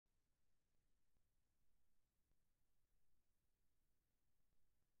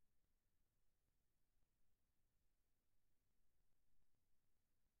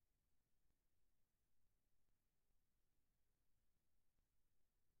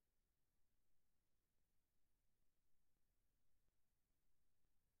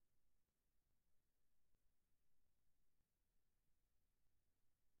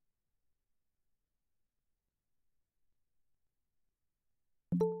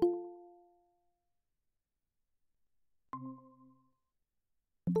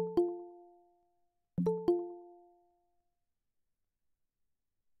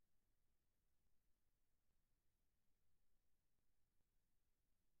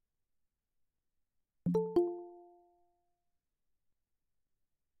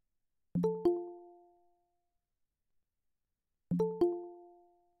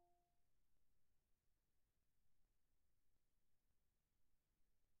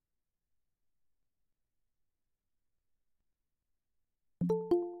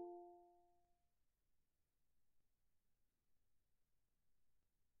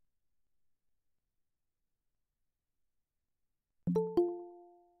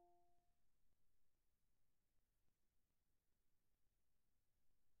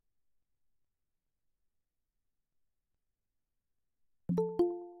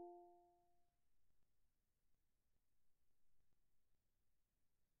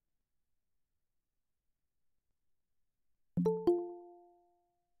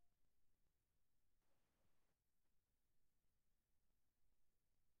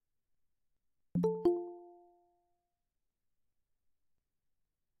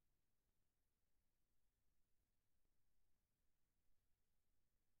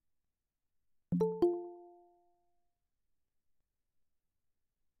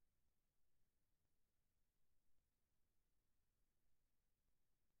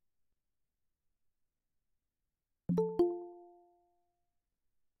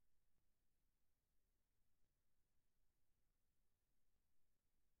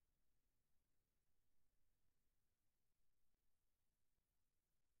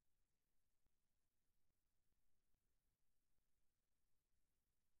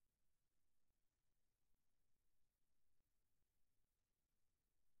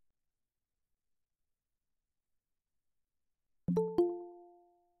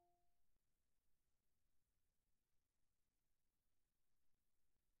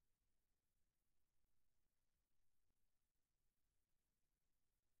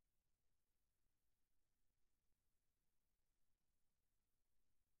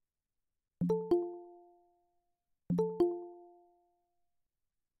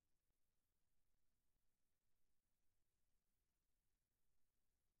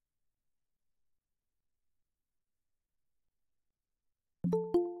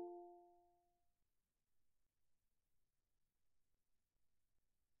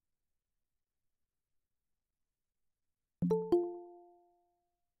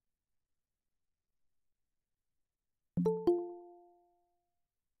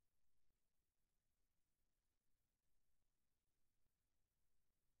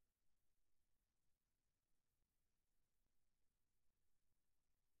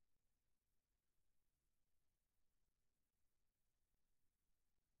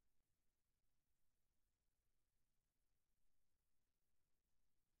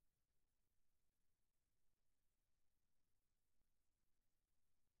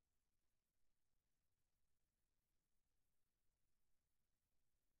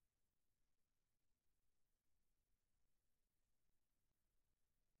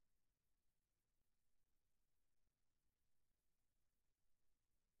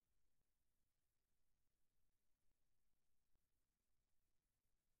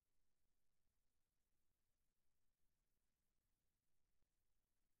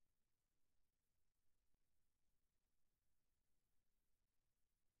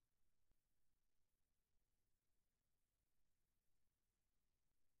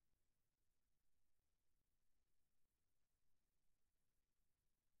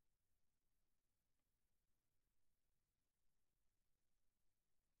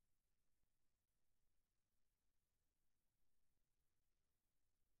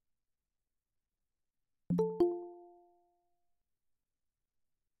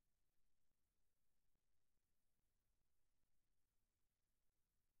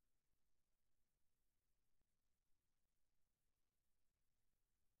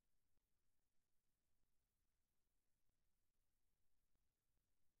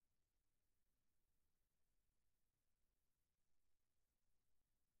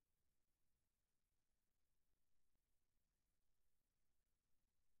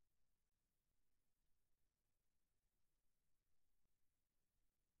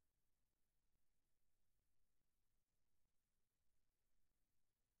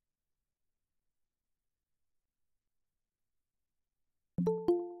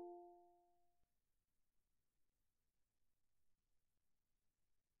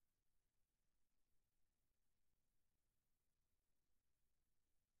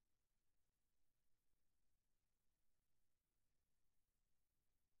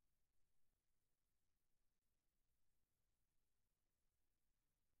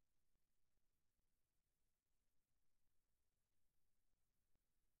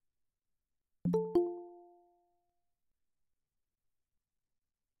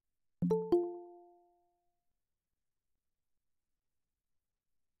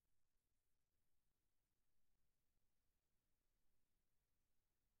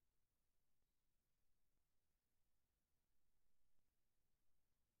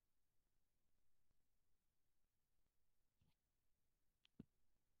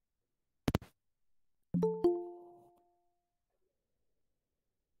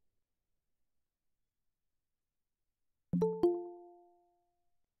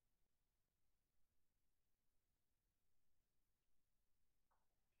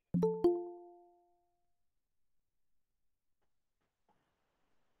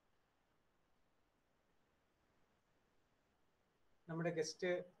നമ്മുടെ ഗസ്റ്റ്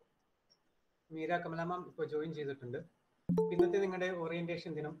മീര കമല മാം ഇപ്പോൾ ജോയിൻ ചെയ്തിട്ടുണ്ട്. ഇന്നത്തെ നിങ്ങളുടെ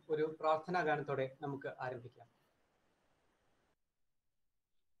ഓറിയന്റേഷൻ ദിനം ഒരു പ്രാർത്ഥനാ ഗാനത്തോടെ നമുക്ക് ആരംഭിക്കാം.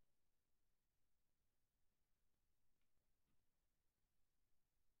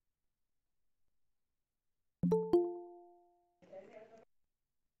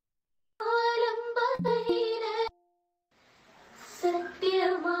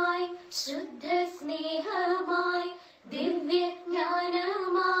 സത്യമായി ശുദ്ധ സ്നേഹമായി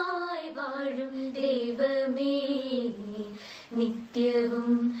ദിവ്യജ്ഞാനമായി വാഴും ദൈവമേ,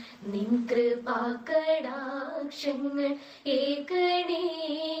 നിത്യവും നിൻ കൃപാകടാക്ഷങ്ങൾ ഏകണേ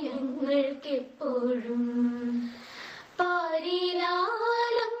ഞങ്ങൾക്കെപ്പോഴും.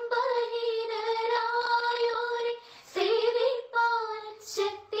 പാരിലാലംബഹീനരായോരെ സേവിപ്പാൻ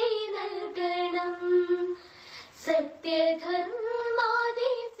ശക്തി നൽകണം.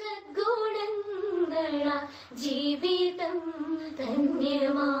 സത്യധർമാദി സദ്ഗുണങ്ങള ജീവിതം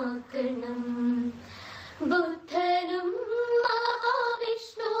ധന്യമാക്കണം. ബുദ്ധനും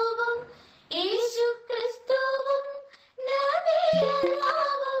മഹാവിഷ്ണുവും യേശു ക്രിസ്തുവും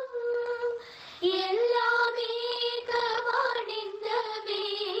നബിയല്ലാവും എല്ലാം ഏകമാണെന്ന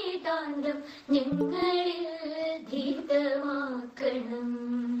വേദാന്തം ഞങ്ങളിൽ ധീതമാക്കണം.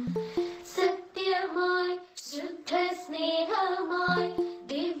 സത്യമായി ശുദ്ധ സ്നേഹമായി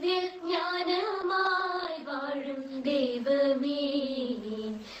ദിവ്യജ്ഞാനമായി വാഴും ദൈവമേ,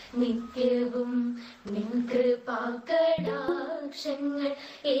 നിത്യവും നിൻ കൃപാകടാക്ഷങ്ങൾ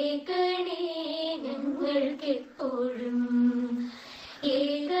ഏകണേ ഞങ്ങൾക്കെപ്പോഴും.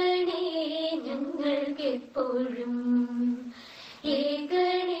 ഏകണേ ഞങ്ങൾക്കെപ്പോഴും.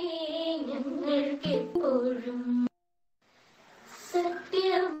 ഏകണേ ഞങ്ങൾക്കെപ്പോഴും.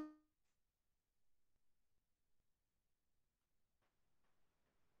 സത്യം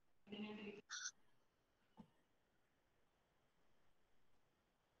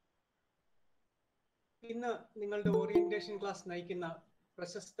ഇന്ന് നിങ്ങളുടെ ഓറിയന്റേഷൻ ക്ലാസ് നയിക്കുന്ന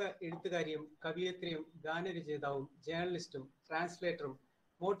പ്രശസ്ത എഴുത്തുകാരിയും കവിയത്രിയും ഗാനരചയിതാവും ജേർണലിസ്റ്റും ട്രാൻസ്ലേറ്ററും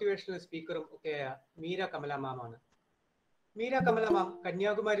മോട്ടിവേഷണൽ സ്പീക്കറും ഒക്കെയായ മീര കമല മാമാണ്. മീര കമല മാം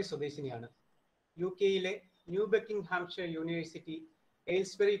കന്യാകുമാരി സ്വദേശിനിയാണ്. UK ന്യൂ ബക്കിംഗ്ഹാംഷയർ യൂണിവേഴ്സിറ്റി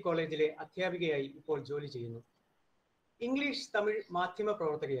എയിൽസ്ബറി കോളേജിലെ അധ്യാപികയായി ഇപ്പോൾ ജോലി ചെയ്യുന്നു. ഇംഗ്ലീഷ് തമിഴ് മാധ്യമ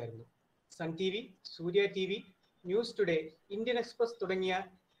പ്രവർത്തകയായിരുന്നു. സൺ TV, സൂര്യ TV, news today, Indian express തുടങ്ങിയ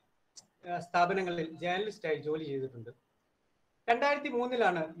സ്ഥാപനങ്ങളിൽ ജേർണലിസ്റ്റായി ജോലി ചെയ്തിട്ടുണ്ട്.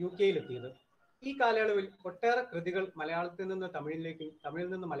 2003 UK എത്തിയത്. ഈ കാലയളവിൽ ഒട്ടേറെ കൃതികൾ മലയാളത്തിൽ നിന്ന് തമിഴിലേക്കും തമിഴിൽ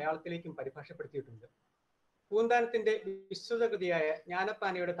നിന്ന് മലയാളത്തിലേക്കും പരിഭാഷപ്പെടുത്തിയിട്ടുണ്ട്. പൂന്താനത്തിന്റെ വിശ്രുത കൃതിയായ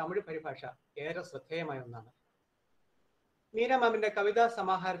ജ്ഞാനപ്പാനയുടെ തമിഴ് പരിഭാഷ ഏറെ ശ്രദ്ധേയമായ ഒന്നാണ്. മീര മാമിന്റെ കവിതാ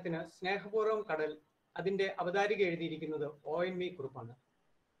സമാഹാരത്തിന് സ്നേഹപൂർവ്വം കടൽ അതിന്റെ അവതാരിക എഴുതിയിരിക്കുന്നത് ONV കുറുപ്പാണ്.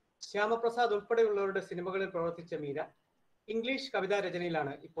 ശ്യാമപ്രസാദ് ഉൾപ്പെടെയുള്ളവരുടെ സിനിമകളിൽ പ്രവർത്തിച്ച മീര ഇംഗ്ലീഷ് കവിതാ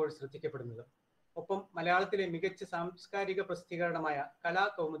രചനയിലാണ് ഇപ്പോൾ ശ്രദ്ധിക്കപ്പെടുന്നത്. ഒപ്പം മലയാളത്തിലെ മികച്ച സാംസ്കാരിക പ്രസിദ്ധീകരണമായ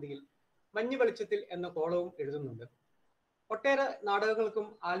കലാകൗമുദിയിൽ മഞ്ഞു വെളിച്ചത്തിൽ എന്ന കോളവും എഴുതുന്നുണ്ട്. ഒട്ടേറെ നാടകങ്ങൾക്കും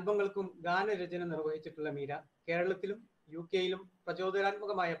ആൽബങ്ങൾക്കും ഗാനരചന നിർവഹിച്ചിട്ടുള്ള മീര കേരളത്തിലും UK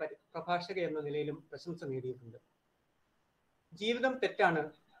പ്രചോദനാത്മകമായ പ്രഭാഷക എന്ന നിലയിലും പ്രശംസ നേടിയിട്ടുണ്ട്. ജീവിതം തെറ്റാണ്,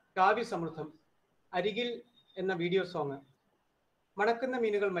 കാവ്യസമൃദ്ധം, അരികിൽ എന്ന വീഡിയോ സോങ്, മണക്കുന്ന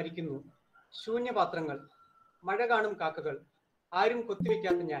മീനുകൾ മരിക്കുന്നു, ശൂന്യപാത്രങ്ങൾ, മഴ കാണും കാക്കകൾ, ആരും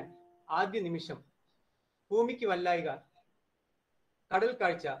കൊത്തിവെക്കാത്ത ഞാൻ, ആദ്യ നിമിഷം, ഭൂമിക്ക് വല്ലായിക, കടൽ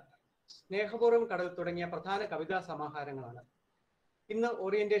കാഴ്ച, സ്നേഹപൂർവ്വം കടൽ തുടങ്ങിയ പ്രധാന കവിതാ സമാഹാരങ്ങളാണ്. ഇന്ന്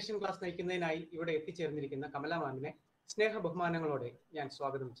ഓറിയന്റേഷൻ ക്ലാസ് നയിക്കുന്നതിനായി ഇവിടെ എത്തിച്ചേർന്നിരിക്കുന്ന കമല മാമിനെ സ്നേഹ ബഹുമാനങ്ങളോടെ ഞാൻ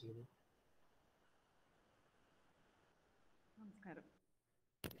സ്വാഗതം ചെയ്യുന്നു. നമസ്കാരം.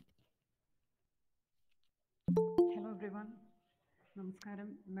 Hello everyone. നമസ്കാരം.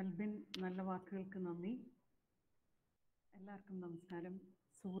 മെൽബിൻ, നല്ല വാക്കുകൾക്ക് നന്ദി. എല്ലാവർക്കും നമസ്കാരം.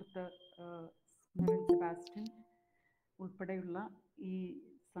 സുഹൃത്ത് സെബാസ്റ്റ്യൻ ഉൾപ്പെടെയുള്ള ഈ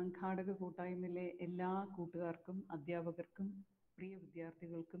സംഘാടക കൂട്ടായ്മയിലെ എല്ലാ കൂട്ടുകാർക്കും അധ്യാപകർക്കും പ്രിയ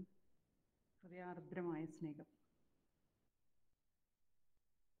വിദ്യാർത്ഥികൾക്കും ഹൃദയാർദ്രമായ സ്നേഹം.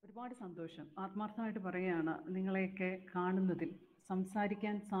 ഒരുപാട് സന്തോഷം, ആത്മാർത്ഥമായിട്ട് പറയുകയാണ്. നിങ്ങളെയൊക്കെ കാണുന്നതിൽ,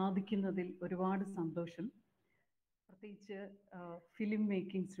 സംസാരിക്കാൻ സാധിക്കുന്നതിൽ ഒരുപാട് സന്തോഷം. പ്രത്യേകിച്ച് ഫിലിം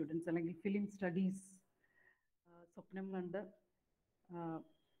മേക്കിംഗ് സ്റ്റുഡൻസ് അല്ലെങ്കിൽ ഫിലിം സ്റ്റഡീസ് സ്വപ്നം കണ്ട്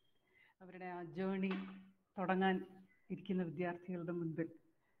അവരുടെ ആ ജേണി തുടങ്ങാൻ ഇരിക്കുന്ന വിദ്യാർത്ഥികളുടെ മുൻപിൽ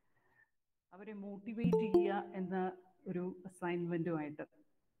അവരെ മോട്ടിവേറ്റ് ചെയ്യുക എന്ന ഒരു അസൈൻമെൻറ്റുമായിട്ട്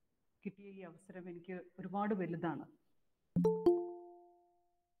കിട്ടിയ ഈ അവസരം എനിക്ക് ഒരുപാട് വലുതാണ്.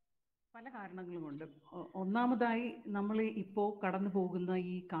 പല കാരണങ്ങളുമുണ്ട്. ഒന്നാമതായി നമ്മൾ ഇപ്പോൾ കടന്നു പോകുന്ന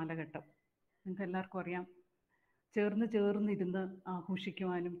ഈ കാലഘട്ടം നിങ്ങൾക്ക് എല്ലാവർക്കും അറിയാം. ചേർന്നിരുന്ന്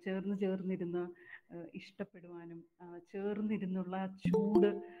ആഘോഷിക്കുവാനും ചേർന്നിരുന്ന് ഇഷ്ടപ്പെടുവാനും ചേർന്നിരുന്നുള്ള ചൂട്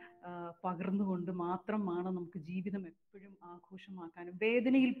പകർന്നുകൊണ്ട് മാത്രമാണ് നമുക്ക് ജീവിതം എപ്പോഴും ആഘോഷമാക്കാനും,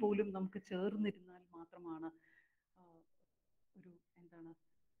 വേദനയിൽ പോലും നമുക്ക് ചേർന്നിരുന്നാൽ മാത്രമാണ് ഒരു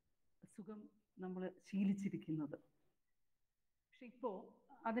സുഖം നമ്മൾ ശീലിച്ചിരിക്കുന്നത്. പക്ഷെ ഇപ്പോൾ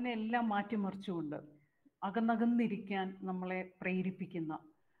അതിനെല്ലാം മാറ്റിമറിച്ചുകൊണ്ട് അകന്നകന്നിരിക്കാൻ നമ്മളെ പ്രേരിപ്പിക്കുന്ന,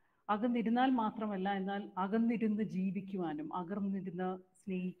 അകന്നിരുന്നാൽ മാത്രമല്ല എന്നാൽ അകന്നിരുന്ന് ജീവിക്കുവാനും അകന്നിരുന്ന്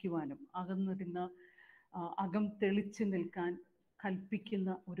സ്നേഹിക്കുവാനും അകന്നിരുന്ന് അകം തെളിച്ചു നിൽക്കാൻ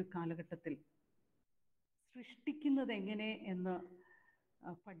കൽപ്പിക്കുന്ന ഒരു കാലഘട്ടത്തിൽ സൃഷ്ടിക്കുന്നത് എങ്ങനെ എന്ന്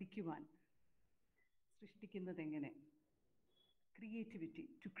പഠിക്കുവാൻ, സൃഷ്ടിക്കുന്നത് എങ്ങനെ, creativity,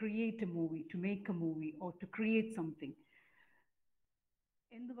 to create a movie, to make a movie or to create something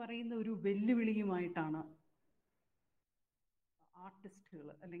എന്ന് പറയുന്ന ഒരു വെല്ലുവിളിയുമായിട്ടാണ് ആർട്ടിസ്റ്റുകൾ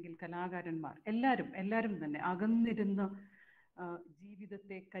അല്ലെങ്കിൽ കലാകാരന്മാർ എല്ലാവരും തന്നെ അകന്നിരുന്ന്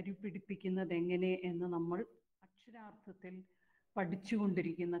ജീവിതത്തെ കരുപിടിപ്പിക്കുന്നത് എങ്ങനെ എന്ന് നമ്മൾ അക്ഷരാർത്ഥത്തിൽ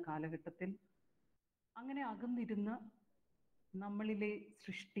പഠിച്ചുകൊണ്ടിരിക്കുന്ന കാലഘട്ടത്തിൽ, അങ്ങനെ അകന്നിരുന്ന് നമ്മളിലെ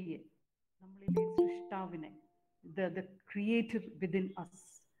സൃഷ്ടിയെ, നമ്മളിലെ സൃഷ്ടാവിനെ, the creator within us,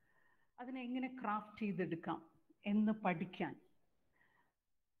 അതിനെ എങ്ങനെ ക്രാഫ്റ്റ് ചെയ്തെടുക്കാം എന്ന് പഠിക്കാൻ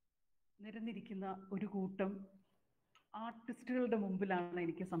നിരന്നിരിക്കുന്ന ഒരു കൂട്ടം ആർട്ടിസ്റ്റുകളുടെ മുമ്പിലാണ്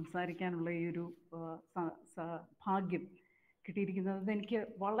എനിക്ക് സംസാരിക്കാനുള്ള ഈ ഒരു ഭാഗ്യം കിട്ടിയിരിക്കുന്നത്. അതെനിക്ക്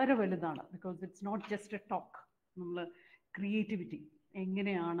വളരെ വലുതാണ്. Because it's not just A talk. നമ്മൾ ക്രിയേറ്റിവിറ്റി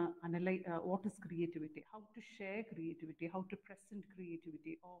എങ്ങനെയാണ് what is creativity, how to share creativity, how to present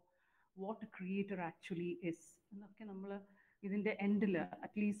creativity, or what A creator actually is എന്നൊക്കെ നമ്മൾ ഇതിൻ്റെ എൻഡിൽ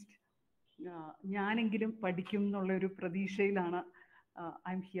അറ്റ്ലീസ്റ്റ് ഞാനെങ്കിലും പഠിക്കും എന്നുള്ളൊരു പ്രതീക്ഷയിലാണ്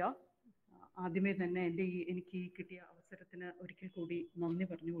ഐ എം ഹിയർ. ആദ്യമേ തന്നെ എനിക്ക് ഈ കിട്ടിയ അവസരത്തിന് ഒരിക്കൽ കൂടി നന്ദി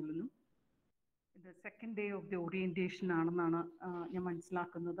പറഞ്ഞുകൊള്ളുന്നു. ഇത് second day of the orientation ആണെന്നാണ് ഞാൻ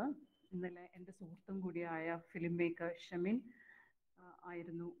മനസ്സിലാക്കുന്നത്. ഇന്നലെ എൻ്റെ സുഹൃത്തും കൂടിയായ ഫിലിം മേക്കർ ഷെമിൻ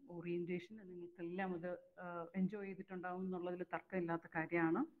ആയിരുന്നു ഓറിയൻറ്റേഷൻ. നിങ്ങൾക്കെല്ലാം അത് എൻജോയ് ചെയ്തിട്ടുണ്ടാവും എന്നുള്ളതിൽ തർക്കമില്ലാത്ത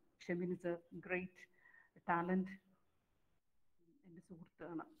കാര്യമാണ്. Shemin is A great talent, എൻ്റെ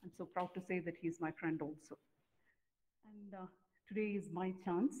സുഹൃത്താണ്. I M so proud to say that he is my friend also. And today is my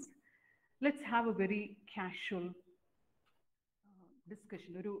chance. Let's have a very casual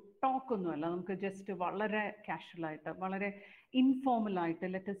discussion. ഒരു ടോക്കൊന്നുമല്ല, നമുക്ക് ജസ്റ്റ് വളരെ കാഷ്വലായിട്ട്, വളരെ ഇൻഫോർമലായിട്ട്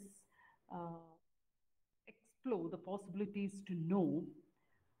let us explore the possibilities to know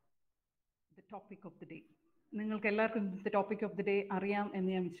the topic of the day. നിങ്ങൾക്ക് എല്ലാവർക്കും the topic of the day അറിയാം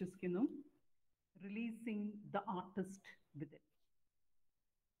എന്ന് ഞാൻ വിശ്വസിക്കുന്നു. Releasing the artist within.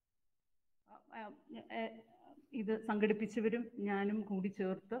 ഇത് സംഘടിപ്പിച്ചവരും ഞാനും കൂടി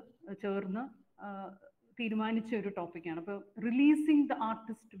ചേർന്ന് തീരുമാനിച്ച ഒരു ടോപ്പിക്കാണ്. അപ്പോൾ റിലീസിങ് ദ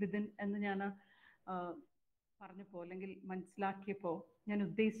ആർട്ടിസ്റ്റ് വിതിൻ എന്ന് ഞാൻ പറഞ്ഞപ്പോൾ അല്ലെങ്കിൽ മനസ്സിലാക്കിയപ്പോൾ ഞാൻ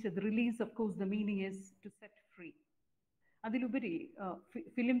ഉദ്ദേശിച്ചത്, release of course the meaning is to set free. അതിലുപരി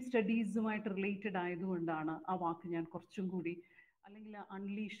ഫിലിം സ്റ്റഡീസുമായിട്ട് റിലേറ്റഡ് ആയതുകൊണ്ടാണ് ആ വാക്ക് ഞാൻ കുറച്ചും കൂടി, അല്ലെങ്കിൽ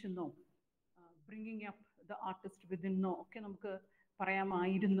അൺലീഷ് എന്നോ bringing up the artist within എന്നോ ഒക്കെ നമുക്ക്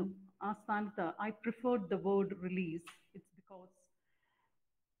പറയാമായിരുന്നു. ആ സ്ഥാനത്ത് I preferred the word release. It's because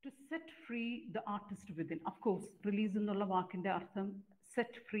to set free the artist within. Of course release എന്നുള്ള വാക്കിൻ്റെ അർത്ഥം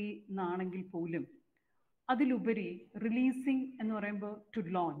സെറ്റ് ഫ്രീ എന്നാണെങ്കിൽ പോലും അതിലുപരി റിലീസിങ് എന്ന് പറയുമ്പോൾ ടു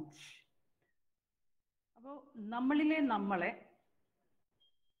ലോഞ്ച്. അപ്പോൾ നമ്മളിലെ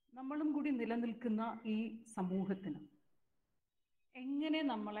നമ്മളും കൂടി നിലനിൽക്കുന്ന ഈ സമൂഹത്തിന് എങ്ങനെ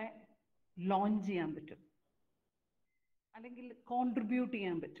നമ്മളെ ലോഞ്ച് ചെയ്യാൻ പറ്റും, അല്ലെങ്കിൽ കോൺട്രിബ്യൂട്ട്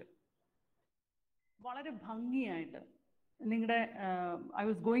ചെയ്യാൻ പറ്റും. വളരെ ഭംഗിയായിട്ട് നിങ്ങളുടെ I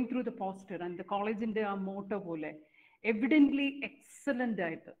was going through the poster and the കോളേജിൻ്റെ ആ മോട്ടോ പോലെ എവിഡൻ്റ്ലി എക്സലൻ്റ്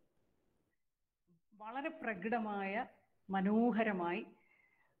ആയിട്ട്, വളരെ പ്രകടമായ, മനോഹരമായി,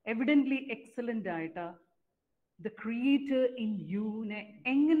 എവിഡൻ്റ്ലി എക്സലൻ്റ് ആയിട്ട് ദ ക്രിയേറ്റർ ഇൻ യുവിനെ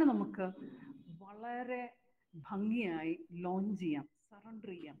എങ്ങനെ നമുക്ക് വളരെ ഭംഗിയായി ലോഞ്ച് ചെയ്യാം,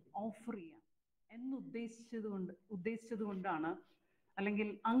 സറണ്ടർ ചെയ്യാം, ഓഫർ ചെയ്യാം ഉദ്ദേശിച്ചത് കൊണ്ടാണ്, അല്ലെങ്കിൽ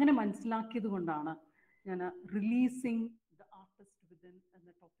അങ്ങനെ മനസ്സിലാക്കിയത് കൊണ്ടാണ് ഞാൻ റിലീസിങ് ദ ആർട്ടിസ്റ്റ് വിതിൻ എന്ന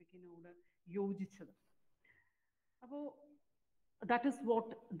ടോപ്പിക്കിനോട് യോജിച്ചത്. അപ്പോൾ that is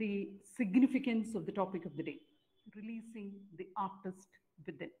what the significance of the topic of the day, releasing the artist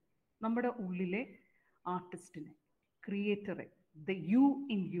within. നമ്മുടെ ഉള്ളിലെ ആർട്ടിസ്റ്റിനെ, ക്രിയേറ്ററെ, the you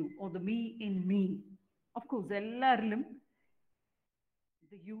in U or the me in me. Of course എല്ലാവരിലും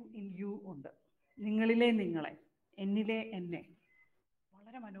ദ യു ഇൻ യു ഉണ്ട്. നിങ്ങളിലെ നിങ്ങളെ, എന്നിലെ എന്നെ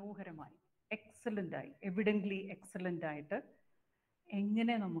വളരെ മനോഹരമായി, എക്സലൻ്റായി, എവിഡൻ്റ്ലി എക്സലൻ്റ് ആയിട്ട്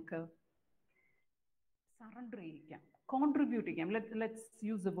എങ്ങനെ നമുക്ക് സറണ്ടർ ചെയ്യിക്കാം, കോൺട്രിബ്യൂട്ട് ചെയ്യാം. Let's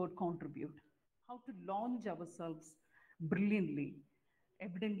use the word contribute. how to launch ourselves brilliantly,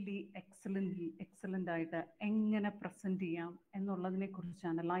 evidently, excellent ആയിട്ട് എങ്ങനെ പ്രസൻറ്റ് ചെയ്യാം എന്നുള്ളതിനെ കുറിച്ച്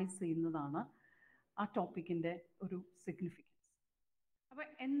അനലൈസ് ചെയ്യുന്നതാണ് ആ ടോപ്പിക്കിൻ്റെ ഒരു സിഗ്നിഫിക്കൻസ്. അപ്പോൾ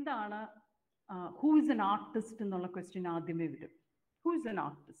എന്താണ് ഹൂ ഇസ് എൻ ആർട്ടിസ്റ്റ് എന്നുള്ള ക്വസ്റ്റ്യൻ ആദ്യമേ വരും. Who is an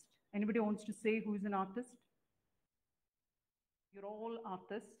artist? Anybody wants to say who is an artist? You are all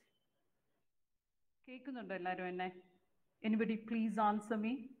artist. കേൾക്കുന്നുണ്ടോ എല്ലാവരും എന്നെ? Anybody please answer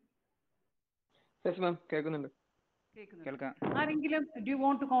me. Yes ma'am, കേൾക്കുന്നുണ്ട്. കേൾക്കാം. ആരെങ്കിലും do you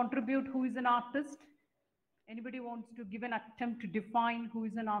want to contribute who is an artist? Anybody wants to give an attempt to define who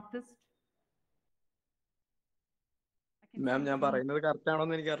is an artist? മാം, ഞാൻ പറയുന്നത് correct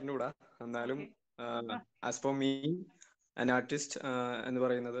ആണോന്ന് എനിക്ക് അറിഞ്ഞുകൂടാ. എന്നാലും as for me an artist എന്ന്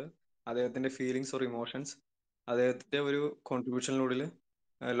പറയുന്നത് അദ്ദേഹത്തിന്റെ ഫീലിങ്സ് ഓർ ഇമോഷൻസ് അദ്ദേഹത്തിന്റെ ഒരു കോൺട്രിബ്യൂഷനിലൂടെ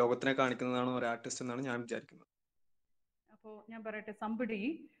ലോകത്തിനെ കാണിക്കുന്നതാണ് ഒരു ആർട്ടിസ്റ്റ് എന്നാണ് ഞാൻ വിചാരിക്കുന്നത്. അപ്പോൾ ഞാൻ പറയട്ടെ, somebody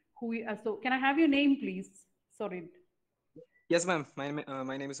who so can I have your name please? Sorry. Yes ma'am,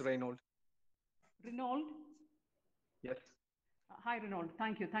 my name is Reynold. Reynold? Yes. Hi Reynold,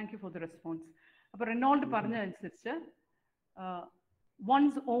 thank you for the response. അപ്പോൾ Reynold പറഞ്ഞതനുസരിച്ച്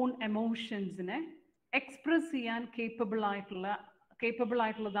one's own emotionsനെ എക്സ്പ്രസ് ചെയ്യാൻ കേപ്പബിൾ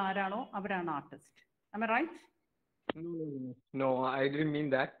ആയിട്ടുള്ളത് ആരാണോ അവരാണ് artist. Am I right? No, I didn't mean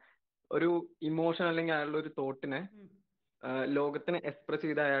that. ഒരു emotion അല്ലെങ്കിൽ അയാളുടെ ഒരു തോട്ടിനെ ലോകത്തിനെ എക്സ്പ്രസ്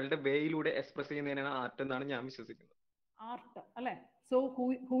ചെയ്ത് അയാളുടെ വേയിലൂടെ എക്സ്പ്രസ് ചെയ്യുന്നതിനാണ് ആർട്ട് എന്നാണ് ഞാൻ വിശ്വസിക്കുന്നത്. ആർട്ട് അല്ലേ? So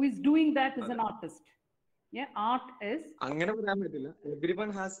who is doing that is an artist. Yeah, art is. അങ്ങനെ പറയാൻ പറ്റില്ല.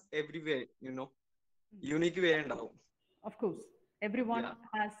 Everyone has every way, you know. Unique way ഉണ്ടാവും. Of course, everyone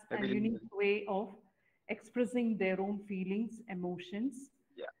has a unique way of expressing their own feelings, emotions,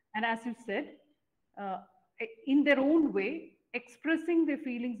 and as you said, in their own way, expressing their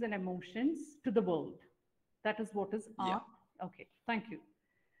feelings and emotions to the world. That is what is art. Okay, thank you,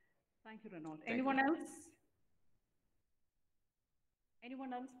 Reynold. Anyone else?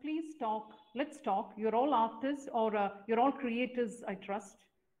 Anyone else? Please talk. Let's talk. You're all artists, or you're all creators, I trust.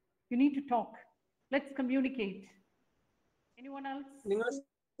 You need to talk. Let's communicate. Anyone else?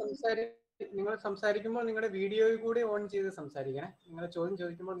 നിങ്ങൾ സംസാരിക്കുമ്പോൾ നിങ്ങളുടെ വീഡിയോയും കൂടി on ചെയ്ത് സംസാരിക്കണേ. നിങ്ങൾ ചോദ്യം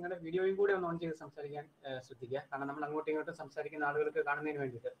ചോദിക്കുമ്പോൾ നിങ്ങളുടെ വീഡിയോയും കൂടി ഒന്ന് ഓൺ ചെയ്ത് സംസാരിക്കാൻ ശ്രദ്ധിക്കുക. കാരണം നമ്മൾ അങ്ങോട്ടും ഇങ്ങോട്ടും സംസാരിക്കുന്ന ആളുകൾക്ക് കാണുന്നതിന്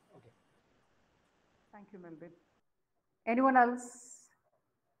വേണ്ടിയിട്ട്. Okay. Thank you, Melvin. Anyone else?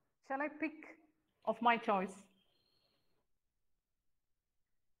 Shall I pick of my choice?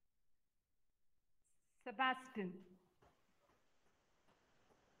 Sebastian,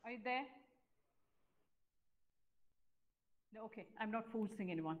 are you there? No, okay, I'm not forcing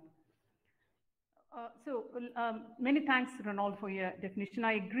anyone. Many thanks, Reynold, for your definition.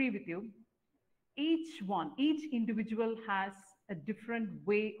 I agree with you. Each individual has a different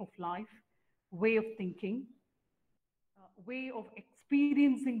way of life, way of thinking, way of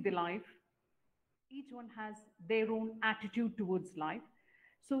experiencing the life. Each one has their own attitude towards life.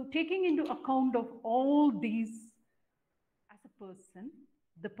 So taking into account of all these, as a person,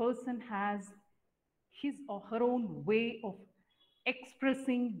 the person has his or her own way of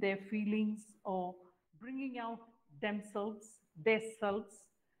expressing their feelings or bringing out themselves, their selves,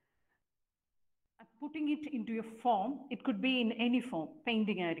 and putting it into a form. It could be in any form.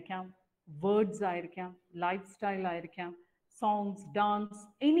 Painting ആയിരിക്കാം, words ആയിരിക്കാം, lifestyle ആയിരിക്കാം, songs, dance,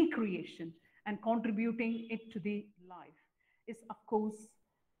 any creation, and contributing it to the life is, of course,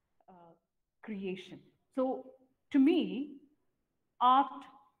 creation. So to me,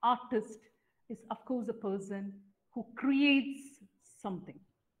 artist is, of course, a person who creates something.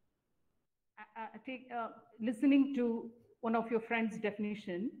 Listening to one of your friends'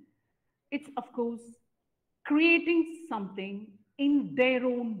 definition, it's, of course, creating something in their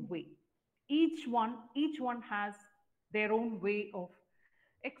own way. Each one has their own way of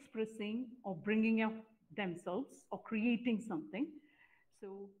expressing or bringing up themselves or creating something. So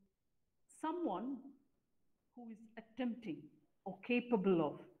someone who is attempting or capable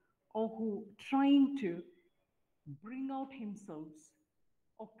of or who trying to bring out himself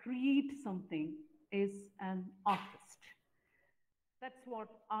or create something is an artist. That's what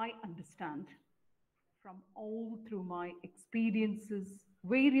I understand from all through my experiences,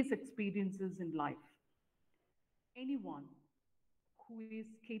 various experiences in life. Anyone who is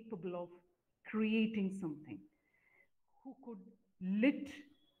capable of creating something, who could lit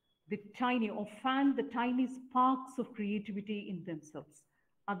the tiny or fan the tiny sparks of creativity in themselves,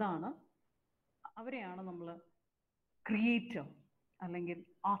 അതാണ് അവരെയാണ് നമ്മൾ creator അല്ലെങ്കിൽ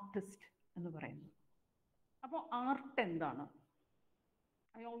artist എന്ന് പറയുന്നത്. അപ്പോൾ art എന്താണ്?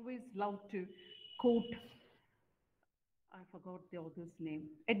 I always love to quote, I forgot the author's name,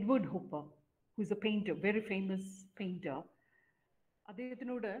 Edward Hopper, who is a painter, very famous painter.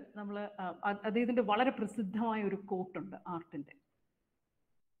 അദ്ദേഹത്തിനോട് നമ്മൾ അദ്ദേഹത്തിൻ്റെ വളരെ പ്രസിദ്ധമായ ഒരു കോട്ടുണ്ട് ആർട്ടിൻ്റെ.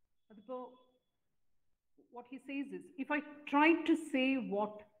 അതിപ്പോൾ what he says is, if I try to say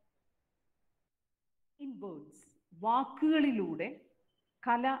what in words, വാക്കുകളിലൂടെ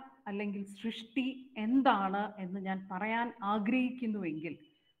കല അല്ലെങ്കിൽ സൃഷ്ടി എന്താണ് എന്ന് ഞാൻ പറയാൻ ആഗ്രഹിക്കുന്നുവെങ്കിൽ,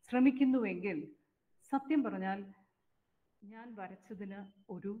 ശ്രമിക്കുന്നുവെങ്കിൽ, സത്യം പറഞ്ഞാൽ ഞാൻ വരച്ചതിന്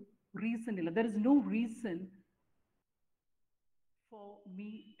ഒരു റീസൺ ഇല്ല. There is no reason for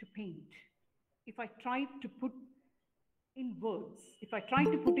me to paint. If I try to put in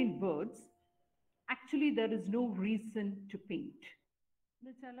words, actually there is no reason to paint.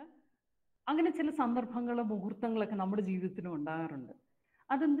 എന്നുവെച്ചാൽ അങ്ങനെ ചില സന്ദർഭങ്ങൾ, മുഹൂർത്തങ്ങളൊക്കെ നമ്മുടെ ജീവിതത്തിലും ഉണ്ടാകാറുണ്ട്.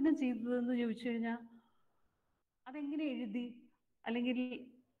 അതെന്തിനാ ചെയ്തതെന്ന് ചോദിച്ചു കഴിഞ്ഞാൽ, അതെങ്ങനെ എഴുതി, അല്ലെങ്കിൽ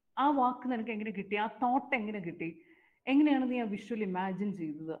ആ വാക്ക് നിനക്ക് എങ്ങനെ കിട്ടി, ആ തോട്ട് എങ്ങനെ കിട്ടി, എങ്ങനെയാണ് നീ ആ വിഷ്വൽ ഇമാജിൻ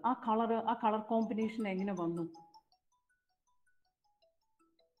ചെയ്തത്, ആ കളർ കോമ്പിനേഷൻ എങ്ങനെ വന്നു,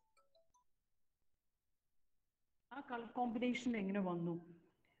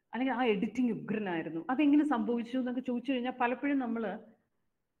 അല്ലെങ്കിൽ ആ എഡിറ്റിംഗ് ഉഗ്രനായിരുന്നു, അതെങ്ങനെ സംഭവിച്ചു എന്നൊക്കെ ചോദിച്ചു കഴിഞ്ഞാൽ പലപ്പോഴും നമ്മൾ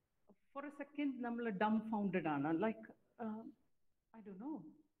ഫോർ എ സെക്കൻഡ് നമ്മൾ ഡം ഫൗണ്ടഡ് ആണ്. ലൈക്ക് ഐ ഡോണ്ട് നോ,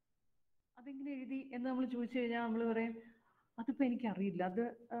 അതെങ്ങനെ എഴുതി എന്ന് നമ്മൾ ചോദിച്ചു കഴിഞ്ഞാൽ നമ്മൾ പറയും അതിപ്പോൾ എനിക്കറിയില്ല, അത്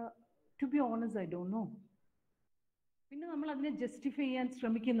to be honest I don't know. പിന്നെ നമ്മൾ അതിനെ ജസ്റ്റിഫൈ ചെയ്യാൻ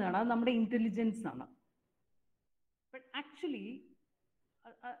ശ്രമിക്കുന്നതാണ്, അത് നമ്മുടെ ഇൻ്റലിജൻസ് ആണ്. But actually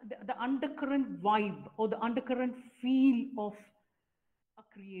the undercurrent vibe or the undercurrent feel of a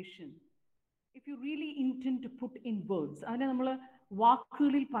creation, if you really intend to put in words, അതിനെ നമ്മൾ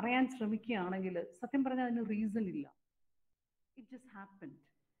വാക്കുകളിൽ പറയാൻ ശ്രമിക്കുകയാണെങ്കിൽ സത്യം പറഞ്ഞാൽ അതിന് റീസൺ ഇല്ല. It just happened.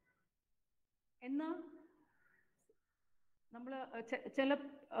 എന്നാൽ നമ്മൾ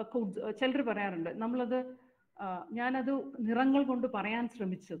ചിലർ പറയാറുണ്ട്, ഞാനത് നിറങ്ങൾ കൊണ്ട് പറയാൻ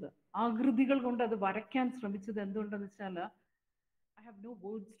ശ്രമിച്ചത്, ആകൃതികൾ കൊണ്ട് അത് വരയ്ക്കാൻ ശ്രമിച്ചത് എന്തുകൊണ്ടെന്ന് വെച്ചാൽ I have no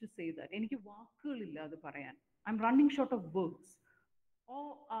words to say that. എനിക്ക് വാക്കുകളില്ല അത് പറയാൻ. I'm running short of words. Or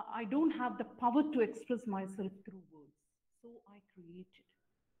I don't have the power to express myself through words. So I created.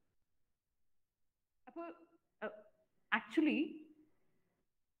 അപ്പോൾ actually,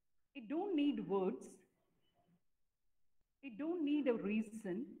 it don't need words. It don't need a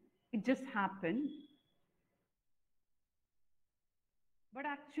reason. It just happened. But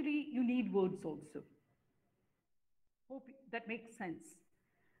actually, you need words also. Hope that makes sense.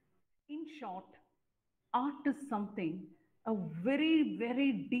 In short, art is something, a very, very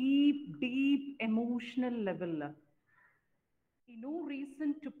deep emotional level. No reason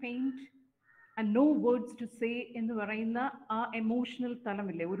to paint and no words to say എന്ന് പറയുന്ന ആ emotional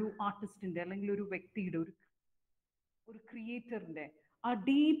തലമില്ലേ ഒരു ആർട്ടിസ്റ്റിന്റെ അല്ലെങ്കിൽ ഒരു വ്യക്തിയുടെ ഒരു ക്രിയേറ്ററിന്റെ ആ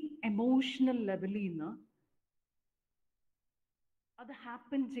deep emotional ലെവലിൽ നിന്ന് അത്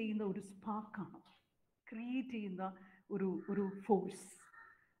ഹാപ്പൻ ചെയ്യുന്ന ഒരു സ്പാർക്കാണ്, ക്രിയേറ്റ് ചെയ്യുന്ന ഒരു ഫോഴ്സ്.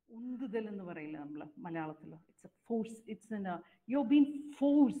 ഉന്തുതൽ എന്ന് പറയില്ല നമ്മൾ മലയാളത്തിൽ. It's A force. You are been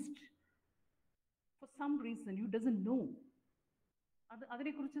forced for some reason U doesn't no.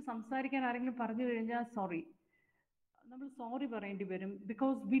 അതിനെക്കുറിച്ച് സംസാരിക്കാൻ ആരെങ്കിലും പറഞ്ഞു കഴിഞ്ഞാൽ നമ്മൾ സോറി പറയേണ്ടി വരും.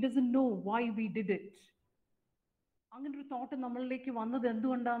 Because we doesn't no Y we did it. അങ്ങനെ ഒരു തോട്ട് നമ്മളിലേക്ക് വന്നത്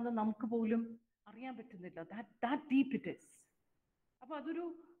എന്തുകൊണ്ടാണെന്ന് നമുക്ക് പോലും അറിയാൻ പറ്റുന്നില്ല. That deep it is. അപ്പോൾ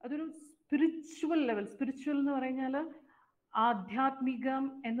അതൊരു സ്പിരിച്വൽ ലെവൽ. സ്പിരിച്വൽ എന്ന് പറഞ്ഞാൽ ആധ്യാത്മികം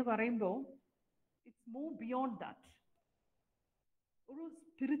എന്ന് പറയുമ്പോൾ ഇറ്റ്സ് മോർ ബിയോണ്ട് ദാറ്റ്. ഒരു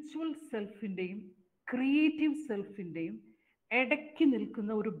സ്പിരിച്വൽ സെൽഫിൻ്റെയും ക്രിയേറ്റീവ് സെൽഫിൻ്റെയും ഇടയ്ക്ക്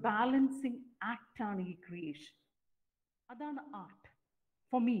നിൽക്കുന്ന ഒരു ബാലൻസിങ് ആക്റ്റാണ് ഈ ക്രിയേഷൻ. അതാണ് art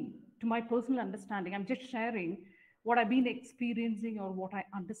for me, to my personal understanding. I am just sharing what I've been experiencing or what I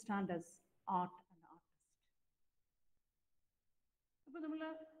understand as art and artist. അപ്പോൾ നമ്മൾ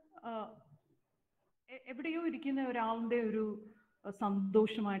എവിടെയോ ഇരിക്കുന്ന ഒരാളുടെ ഒരു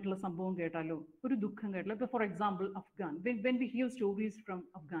സന്തോഷമായിട്ടുള്ള സംഭവം കേട്ടാലോ ഒരു ദുഃഖം കേട്ടാലോ, ഇപ്പോൾ for example Afghan, when we hear stories from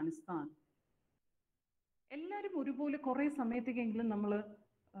Afghanistan, എല്ലാവരും ഒരുപോലെ കുറേ സമയത്തേക്കെങ്കിലും നമ്മൾ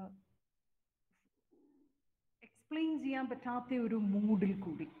എക്സ്പ്ലെയിൻ ചെയ്യാൻ പറ്റാത്ത ഒരു മൂഡിൽ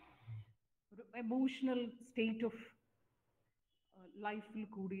കൂടി, ഒരു എമോഷണൽ സ്റ്റേറ്റ് ഓഫ് ലൈഫിൽ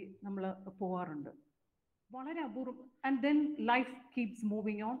കൂടി നമ്മൾ പോവാറുണ്ട്. വളരെ അപൂർവം. And then life keeps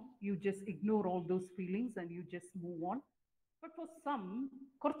moving on. You just ignore all those feelings and you just move on. But for some,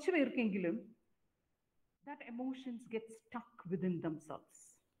 കുറച്ച് പേർക്കെങ്കിലും that emotions get stuck within themselves.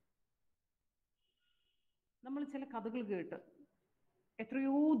 നമ്മൾ ചില കഥകൾ കേട്ട്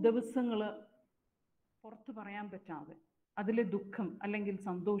എത്രയോ ദിവസങ്ങൾ പുറത്ത് പറയാൻ പറ്റാതെ അതിലെ ദുഃഖം അല്ലെങ്കിൽ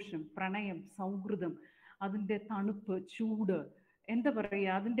സന്തോഷം, പ്രണയം, സൗഹൃദം, അതിൻ്റെ തണുപ്പ്, ചൂട്, എന്താ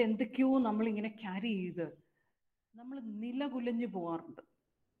പറയുക, അതിൻ്റെ എന്തൊക്കെയോ നമ്മളിങ്ങനെ ക്യാരി ചെയ്ത് നമ്മൾ നിലകുലഞ്ഞു പോകാറുണ്ട്.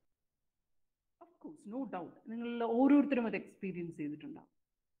 കോഴ്സ്, നോ ഡൗട്ട് നിങ്ങൾ ഓരോരുത്തരും അത് എക്സ്പീരിയൻസ് ചെയ്തിട്ടുണ്ടാവും.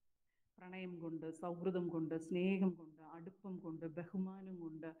 പ്രണയം കൊണ്ട്, സൗഹൃദം കൊണ്ട്, സ്നേഹം കൊണ്ട്, അടുപ്പം കൊണ്ട്, ബഹുമാനം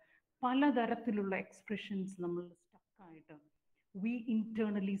കൊണ്ട്, പലതരത്തിലുള്ള എക്സ്പ്രഷൻസ് നമ്മൾ സ്റ്റക്കായിട്ട് we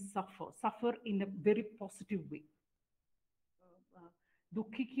internally suffer in a very positive way.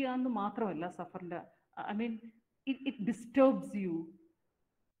 ദുഃഖിക്കുക എന്ന് മാത്രമല്ല സഫറിൻ്റെ, I mean it disturbs you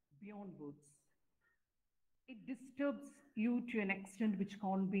beyond words. It disturbs you to an extent which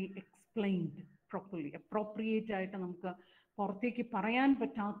can't be explained properly. Appropriate ആയിട്ട് നമുക്ക് പുറത്തേക്ക് പറയാൻ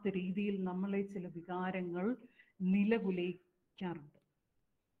പറ്റാത്ത രീതിയിൽ നമ്മളെ ചില വികാരങ്ങൾ നിലകുലയ്ക്കാറുണ്ട്.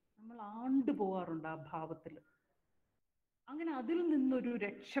 നമ്മൾ ആണ്ടു പോകാറുണ്ട് ആ ഭാവത്തിൽ. അങ്ങനെ അതിൽ നിന്നൊരു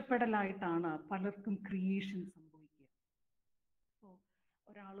രക്ഷപ്പെടലായിട്ടാണ് പലർക്കും ക്രിയേഷൻ സംഭവിക്കുക. ഇപ്പോൾ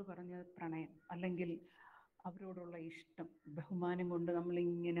ഒരാൾ പറഞ്ഞ പ്രണയം അല്ലെങ്കിൽ അവരോടുള്ള ഇഷ്ടം, ബഹുമാനം കൊണ്ട്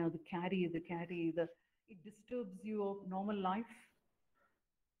നമ്മളിങ്ങനെ അത് ക്യാരി ചെയ്ത് it disturbs U of normal life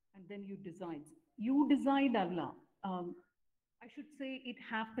and then you decide അല്ല, I should say it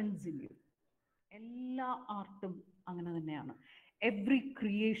happens in U. എല്ലാ ആർട്ടും അങ്ങനെ തന്നെയാണ്. എവ്രി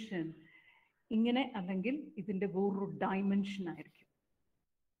ക്രിയേഷൻ ഇങ്ങനെ അല്ലെങ്കിൽ ഇതിൻ്റെ വേറൊരു ഡയമെൻഷൻ ആയിരിക്കും.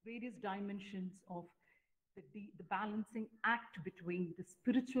 Various dimensions of the balancing act between the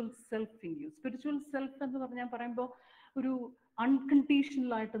spiritual self in you. Spiritual self എന്ന് പറഞ്ഞാൽ പറയുമ്പോൾ ഒരു അൺകണ്ടീഷണൽ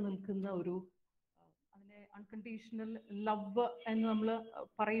ആയിട്ട് നിൽക്കുന്ന ഒരു, അതിനെ അൺകണ്ടീഷണൽ ലവ് എന്ന് നമ്മൾ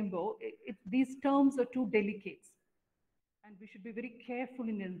പറയുമ്പോൾ these terms are too delicate and we should be very careful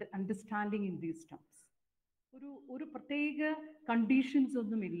in understanding in these terms. ഒരു പ്രത്യേക കണ്ടീഷൻസ്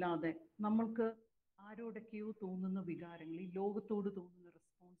ഒന്നും ഇല്ലാതെ നമ്മൾക്ക് ആരോടൊക്കെയോ തോന്നുന്ന വികാരങ്ങൾ, ഈ ലോകത്തോട് തോന്നുന്ന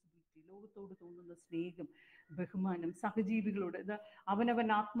റെസ്പോൺസിബിലിറ്റി, ലോകത്തോട് തോന്നുന്ന സ്നേഹം, ബഹുമാനം, സഹജീവികളോട്, ഇത് അവനവൻ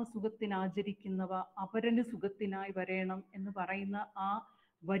ആത്മസുഖത്തിന് ആചരിക്കുന്നവ അപരന് സുഖത്തിനായി വരേണം എന്ന് പറയുന്ന ആ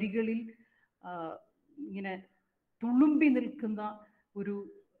വരികളിൽ ഇങ്ങനെ തുളുമ്പി നിൽക്കുന്ന ഒരു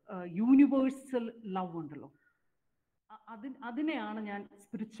യൂണിവേഴ്സൽ ലവ് ഉണ്ടല്ലോ, അതിനെയാണ് ഞാൻ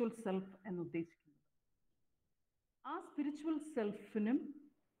സ്പിരിച്വൽ സെൽഫ് എന്ന് ഉദ്ദേശിക്കുന്നത്. ആ spiritual സെൽഫിനും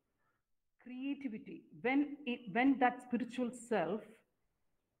creativity, when that spiritual self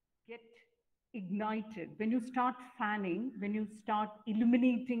get ignited, when you start fanning, when you start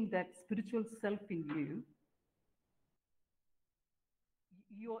illuminating that spiritual self in you,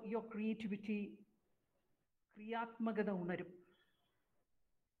 your creativity, kriyatmagada unarum,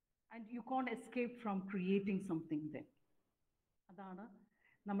 and you can't escape from creating something then. അതാണ്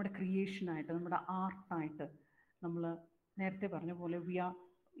നമ്മുടെ ക്രിയേഷനായിട്ട്, നമ്മുടെ ആർട്ടായിട്ട്, നമ്മൾ നേരത്തെ പറഞ്ഞ പോലെ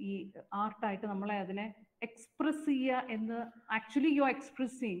ഈ ആർട്ടായിട്ട് നമ്മളെ അതിനെ എക്സ്പ്രസ് ചെയ്യുക എന്ന്, actually you are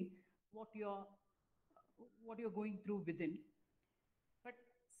expressing what you're going through within. But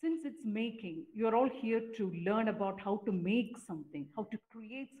since it's making, you're all here to learn about how to make something, how to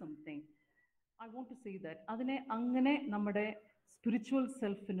create something. I want to say that അതിനെ അങ്ങനെ നമ്മുടെ spiritual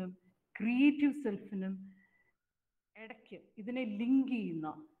സെൽഫിനും creative സെൽഫിനും ഇടയ്ക്ക് ഇതിനെ link ചെയ്യുന്ന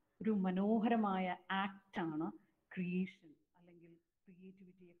ഒരു മനോഹരമായ ആക്റ്റാണ് creation അല്ലെങ്കിൽ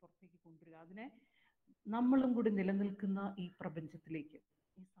ക്രിയേറ്റിവിറ്റിയെ പുറത്തേക്ക് കൊണ്ടുവരിക. അതിനെ നമ്മളും കൂടി നിലനിൽക്കുന്ന ഈ പ്രപഞ്ചത്തിലേക്ക്,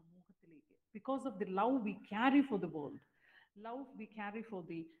 ഈ സമൂഹത്തിലേക്ക്, because of the love V carry for the world, love we carry for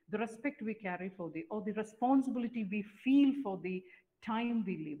the respect we carry for the, or the responsibility we feel for the time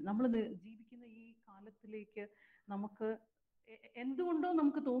we live. നമ്മൾ ജീവിക്കുന്ന ഈ കാലത്തിലേക്ക് നമുക്ക് എന്തുകൊണ്ടോ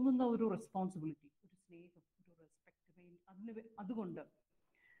നമുക്ക് തോന്നുന്ന ഒരു റെസ്പോൺസിബിലിറ്റി, ഒരു സ്നേഹം, ഒരു റെസ്പെക്ട്, അതുകൊണ്ട്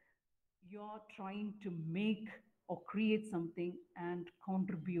you are trying to make or create something and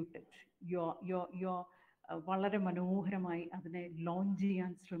contribute it. You're വളരെ മനോഹരമായി അതിനെ ലോഞ്ച്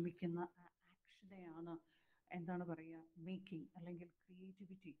ചെയ്യാൻ ശ്രമിക്കുന്ന ആക്ഷനെയാണ് എന്താണ് പറയുക, മേക്കിംഗ് അല്ലെങ്കിൽ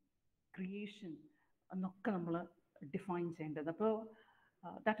ക്രിയേറ്റിവിറ്റി, ക്രിയേഷൻ എന്നൊക്കെ നമ്മൾ ഡിഫൈൻ ചെയ്യേണ്ടത്. അപ്പോൾ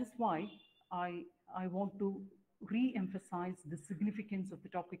that is Y I want to re-emphasize the significance of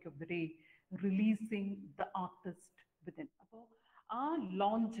the topic of the day, releasing the artist within. അപ്പോൾ ആ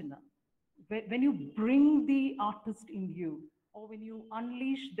ലോഞ്ചിന്, when you bring the artist in you, or when you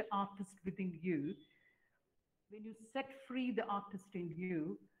unleash the artist within you, when you set free the artist in you,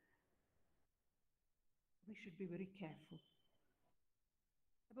 we should be very careful.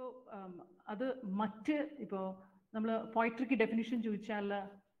 അപ്പോൾ അത് മറ്റ്, ഇപ്പോൾ നമ്മൾ പോയട്രിക്ക് definition ചോദിച്ചാൽ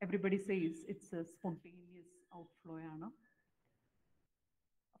everybody says it's A spontaneous outflow ആണ്.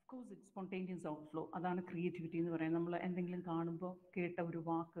 Of course it's spontaneous outflow. അതാണ് creativity എന്ന് പറയുന്നത്. നമ്മൾ എന്തെങ്കിലും കാണുമ്പോൾ, കേട്ട ഒരു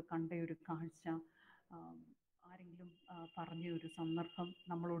വാക്ക്, കണ്ട ഒരു കാഴ്ച, ആരെങ്കിലും പറഞ്ഞ ഒരു സന്ദർഭം,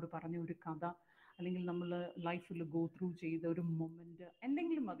 നമ്മളോട് പറഞ്ഞ ഒരു കഥ, അല്ലെങ്കിൽ നമ്മൾ ലൈഫിൽ ഗോ ത്രൂ ചെയ്ത ഒരു മൊമെന്റ്,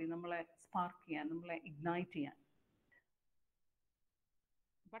 എന്തെങ്കിലും മതി നമ്മളെ സ്പാർക്ക് ചെയ്യാൻ, നമ്മളെ ഇഗ്നൈറ്റ് ചെയ്യാൻ.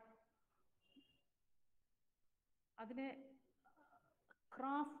 ബട്ട് അതിനെ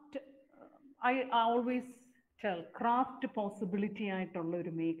craft, I always tell, craft possibility ആയിട്ടുള്ള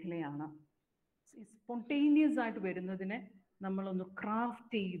ഒരു മേഖലയാണ് സ്പോണ്ടേനിയസ് ആയിട്ട് വരുന്നതിനെ നമ്മളൊന്ന്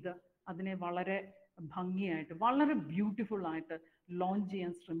ക്രാഫ്റ്റ് ചെയ്ത് അതിനെ വളരെ ഭംഗിയായിട്ട് വളരെ ബ്യൂട്ടിഫുൾ ആയിട്ട് ലോഞ്ച്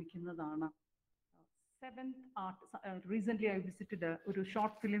ചെയ്യാൻ ശ്രമിക്കുന്നതാണ് seventh art. Recently I visited ഒരു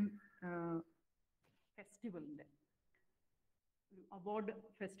ഷോർട്ട് ഫിലിം ഫെസ്റ്റിവലിൻ്റെ ഒരു അവാർഡ്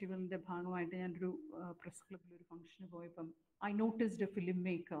ഫെസ്റ്റിവലിൻ്റെ ഭാഗമായിട്ട് ഞാനൊരു പ്രസ് ക്ലബിൽ ഒരു ഫംഗ്ഷന് പോയപ്പം I noticed A film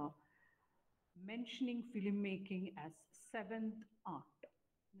maker mentioning film making as seventh art.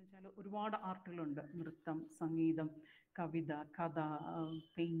 എന്ന് വെച്ചാൽ ഒരുപാട് ആർട്ടുകളുണ്ട്, നൃത്തം, സംഗീതം, കവിത, കഥ,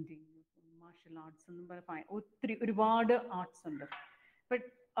 പെയിൻറ്റിങ്, മാർഷൽ ആർട്സ് എന്നും ഒത്തിരി ഒരുപാട് ആർട്സ് ഉണ്ട്. But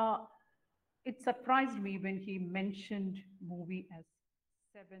it surprised me when he mentioned movie as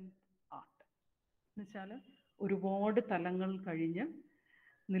seventh art. എന്നുവെച്ചാൽ ഒരുപാട് തലങ്ങൾ കഴിഞ്ഞ്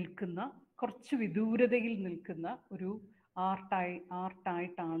നിൽക്കുന്ന, കുറച്ച് വിദൂരതയിൽ നിൽക്കുന്ന ഒരു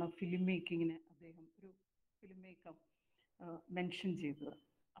ആർട്ടായിട്ടാണ് ഫിലിം മേക്കിങ്ങിനെ അദ്ദേഹം ഒരു ഫിലിം മേക്കർ മെൻഷൻ ചെയ്തത്.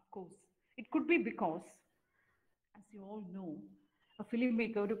 Of course, it could be because, as you all know, a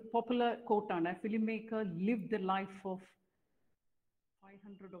filmmaker, ഒരു popular quote ആണ്, a filmmaker lived the life of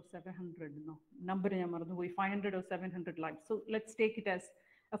 500 or 700, no, number ഞാൻ മറന്നുപോയി, 500 or 700 lives. So let's take it as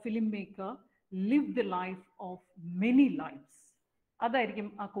a filmmaker lived the life of many lives. അതായിരിക്കും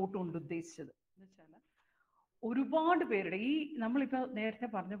ആ coat കൊണ്ട് ഉദ്ദേശിച്ചത്. എന്ന് വെച്ചാൽ ഒരുപാട് പേരുടെ ഈ നമ്മളിപ്പോൾ നേരത്തെ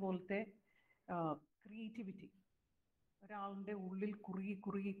പറഞ്ഞ പോലത്തെ ക്രിയേറ്റിവിറ്റി ഒരാളുടെ ഉള്ളിൽ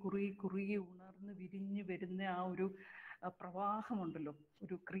കുറുകി ഉണർന്ന് വിരിഞ്ഞ് വരുന്ന ആ ഒരു പ്രവാഹമുണ്ടല്ലോ,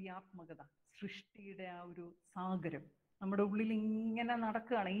 ഒരു ക്രിയാത്മകത, സൃഷ്ടിയുടെ ആ ഒരു സാഗരം നമ്മുടെ ഉള്ളിൽ ഇങ്ങനെ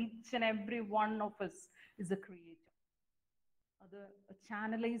നടക്കുകയാണ്. Each and every one of us is A creator. അത്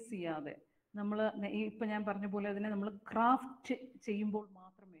ചാനലൈസ് ചെയ്യാതെ നമ്മൾ ഇപ്പം ഞാൻ പറഞ്ഞ പോലെ അതിനെ നമ്മൾ ക്രാഫ്റ്റ് ചെയ്യുമ്പോൾ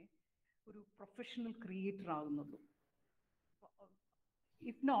മാത്രമേ ഒരു professional creator ആകുന്നുള്ളൂ.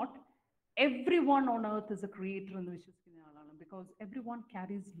 If not, everyone on earth is a creator എന്ന് വിശ്വസിക്കുന്ന ആളാണ്. because everyone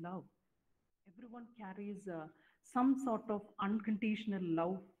carries love, everyone carries some sort of unconditional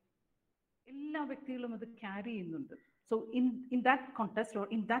love. എല്ലാ വ്യക്തികളും അത് ക്യാരി ചെയ്യുന്നുണ്ട്. So in that context or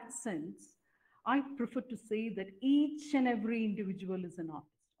in that sense, I prefer to say that each and every individual is an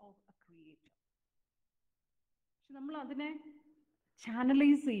artist or a creator. പക്ഷെ നമ്മൾ അതിനെ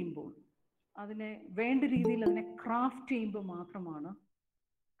channelise ചെയ്യുമ്പോൾ, അതിനെ വേണ്ട രീതിയിൽ അതിനെ ക്രാഫ്റ്റ് ചെയ്യുമ്പോൾ മാത്രമാണ്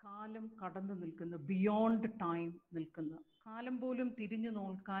കാലം കടന്നു നിൽക്കുന്ന, ബിയോണ്ട് ടൈം നിൽക്കുന്ന, കാലം പോലും തിരിഞ്ഞു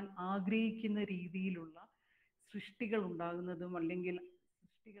നോക്കാൻ ആഗ്രഹിക്കുന്ന രീതിയിലുള്ള സൃഷ്ടികൾ ഉണ്ടാകുന്നതും അല്ലെങ്കിൽ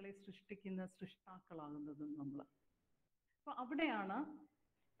സൃഷ്ടികളെ സൃഷ്ടിക്കുന്ന സൃഷ്ടാക്കളാകുന്നതും നമ്മൾ. അപ്പോൾ അവിടെയാണ്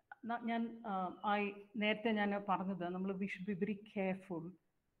ഞാൻ നേരത്തെ ഞാൻ പറഞ്ഞത്, നമ്മൾ we should be very careful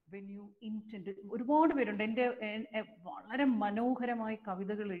when you intend. ഒരുപാട് പേരുണ്ട് എൻ്റെ വളരെ മനോഹരമായി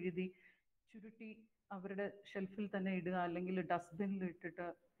കവിതകൾ എഴുതി ചുരുട്ടി അവരുടെ ഷെൽഫിൽ തന്നെ ഇടുക, അല്ലെങ്കിൽ ഡസ്റ്റ്ബിനിൽ ഇട്ടിട്ട്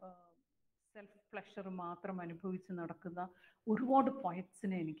സെൽഫ് പ്ലഷർ മാത്രം അനുഭവിച്ച് നടക്കുന്ന ഒരുപാട്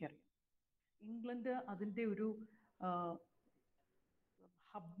പോയറ്റ്സിനെ എനിക്കറിയാം. ഇംഗ്ലണ്ട് അതിൻ്റെ ഒരു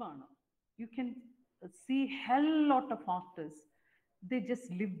ഹബ്ബാണ്. You can see hell lot of artist, they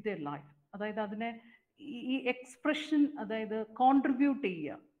just live their life. അതായത് അതിനെ ഈ എക്സ്പ്രഷൻ, അതായത് കോൺട്രിബ്യൂട്ട്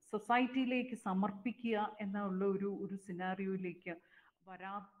ചെയ്യുക, സൊസൈറ്റിയിലേക്ക് സമർപ്പിക്കുക എന്നുള്ള ഒരു സിനാരിയോയിലേക്ക്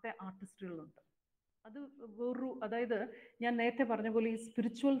വരാത്ത ആർട്ടിസ്റ്റുകളുണ്ട്. അത് അതായത് ഞാൻ നേരത്തെ പറഞ്ഞ പോലെ ഈ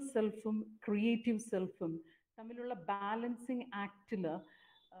സ്പിരിച്വൽ സെൽഫും ക്രിയേറ്റീവ് സെൽഫും തമ്മിലുള്ള ബാലൻസിങ് ആക്റ്റിൽ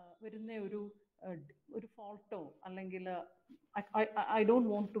വരുന്ന ഒരു ഫോൾട്ടോ, അല്ലെങ്കിൽ I don't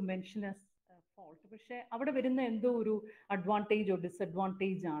want to mention S fault, പക്ഷെ അവിടെ വരുന്ന എന്തോ ഒരു അഡ്വാൻറ്റേജോ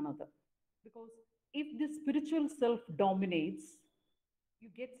ഡിസഡ്വാൻറ്റേജ് ആണത്. Because if the spiritual self dominates,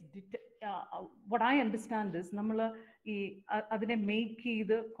 you get what I understand is നമ്മൾ ഈ അതിനെ മേക്ക്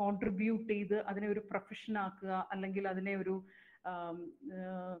ചെയ്ത് കോൺട്രിബ്യൂട്ട് ചെയ്ത് അതിനെ ഒരു പ്രൊഫഷൻ ആക്കുക, അല്ലെങ്കിൽ അതിനെ ഒരു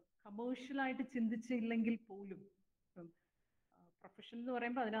കമേഴ്ഷ്യലായിട്ട് ചിന്തിച്ചില്ലെങ്കിൽ പോലും, പ്രൊഫഷൻ എന്ന്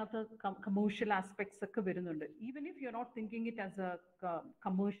പറയുമ്പോൾ അതിനകത്ത് കമേഴ്ഷ്യൽ ആസ്പെക്ട്സ് ഒക്കെ വരുന്നുണ്ട്. Even if you are not thinking it as A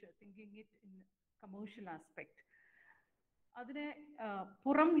commercial, thinking it in commercial aspect, അതിനെ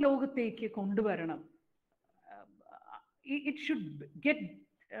പുറം ലോകത്തേക്ക് കൊണ്ടുവരണം. It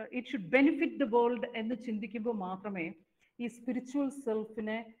should benefit the world എന്ന് ചിന്തിക്കുമ്പോൾ മാത്രമേ ഈ സ്പിരിച്വൽ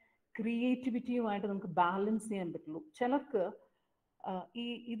സെൽഫിനെ ക്രിയേറ്റിവിറ്റിയുമായിട്ട് നമുക്ക് ബാലൻസ് ചെയ്യാൻ പറ്റുള്ളൂ. ചിലർക്ക്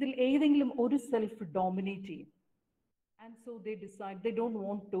ഇതിൽ ഏതെങ്കിലും ഒരു സെൽഫ് ഡോമിനേറ്റ് ചെയ്യും, and so they decide they don't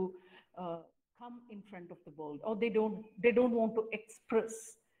want to come in front of the world, or they don't want to express,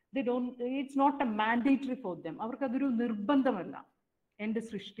 it's not a mandatory for them. അവർക്ക് അതൊരു നിർബന്ധമല്ല എൻ്റെ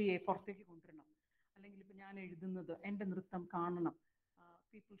സൃഷ്ടിയെ പുറത്തേക്ക് കൊണ്ടുവരണം, അല്ലെങ്കിൽ ഇപ്പം ഞാൻ എഴുതുന്നത്, എൻ്റെ നൃത്തം കാണണം,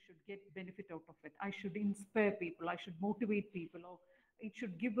 people should get benefit out of it, I should inspire people, I should motivate people, or it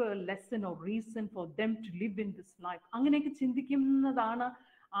should give a lesson or reason for them to live in this life. അങ്ങനെയൊക്കെ ചിന്തിക്കുന്നതാണ്.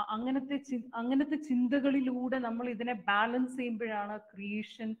 അങ്ങനത്തെ ചിന്തകളിലൂടെ നമ്മൾ ഇതിനെ ബാലൻസ് ചെയ്യുമ്പോഴാണ്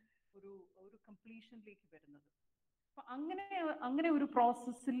creation ഒരു കംപ്ലീഷനിലേക്ക് വരുന്നത്. അപ്പൊ അങ്ങനെ ഒരു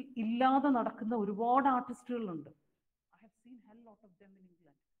പ്രോസസ്സിൽ ഇല്ലാതെ നടക്കുന്ന ഒരുപാട് ആർട്ടിസ്റ്റുകളുണ്ട്. I have seen hell lot of them in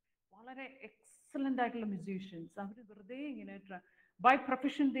England. വളരെ എക്സലന്റ് ആയിട്ടുള്ള മ്യൂസീഷ്യൻസ്. അവർ വെറുതെ ഇങ്ങനെ by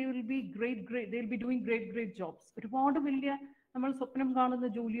profession they will be doing great jobs. ഒരുപാട് വലിയ നമ്മൾ സ്വപ്നം കാണുന്ന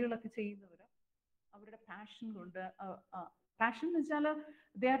ജോലികളൊക്കെ ചെയ്യുന്നവർ അവരുടെ പാഷൻ കൊണ്ട്, പാഷൻ എന്ന് വെച്ചാൽ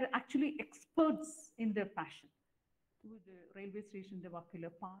they are actually experts in the passion. Railway സ്റ്റേഷന്റെ വക്കില്,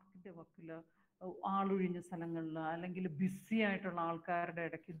 പാർക്കിന്റെ വക്കില്, ആളൊഴിഞ്ഞ സ്ഥലങ്ങളിൽ, അല്ലെങ്കിൽ ബിസി ആയിട്ടുള്ള ആൾക്കാരുടെ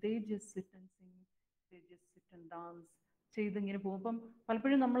ഇടയ്ക്ക് they just sit and sing, they just sit and dance ചെയ്തിങ്ങനെ പോകും. അപ്പം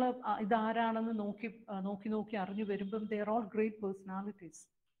പലപ്പോഴും നമ്മൾ ഇതാരാണെന്ന് നോക്കി അറിഞ്ഞു വരുമ്പം they are all great personalities.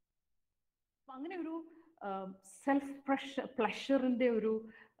 അപ്പം അങ്ങനെ ഒരു സെൽഫ് പ്ലഷറിന്റെ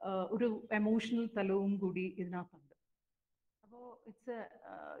ഒരു എമോഷണൽ തലവും കൂടി ഇതിനകത്തുണ്ട്. അപ്പോൾ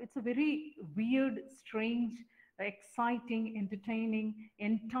it's A very weird, strange, exciting, entertaining,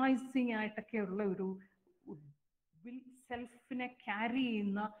 enticing ആയിട്ടൊക്കെയുള്ള ഒരു സെൽഫിനെ ക്യാരി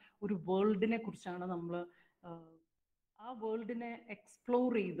ചെയ്യുന്ന ഒരു വേൾഡിനെ കുറിച്ചാണ് നമ്മൾ ആ വേൾഡിനെ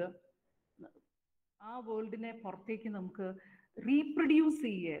എക്സ്പ്ലോർ ചെയ്ത് ആ വേൾഡിനെ പുറത്തേക്ക് നമുക്ക് റീപ്രൊഡ്യൂസ്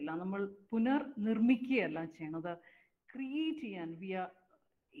ചെയ്യുകയല്ല, നമ്മൾ പുനർനിർമ്മിക്കുകയല്ല ചെയ്യണത്, ക്രിയേറ്റ് ചെയ്യാൻ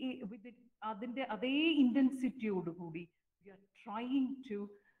അതിൻ്റെ അതേ ഇൻറ്റൻസിറ്റിയോടുകൂടി V R trying to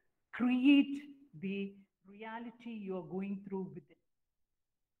create the reality you are going through വിത്ത്.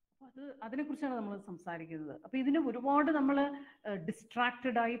 അപ്പോൾ അതിനെക്കുറിച്ചാണ് നമ്മൾ സംസാരിക്കുന്നത്. അപ്പോൾ ഇതിന് ഒരുപാട് നമ്മൾ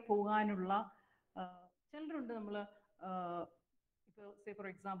ഡിസ്ട്രാക്റ്റഡ് ആയി പോകാനുള്ള ചിലരുണ്ട്. നമ്മൾ ഇപ്പോൾ സേ ഫോർ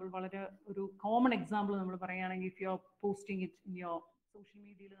എക്സാമ്പിൾ, വളരെ ഒരു കോമൺ എക്സാമ്പിൾ നമ്മൾ പറയുകയാണെങ്കിൽ, if you are posting it in your social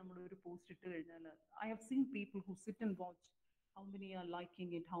മീഡിയയിൽ നമ്മൾ ഒരു പോസ്റ്റ് ഇട്ട് കഴിഞ്ഞാൽ, I have seen people who sit and watch how many R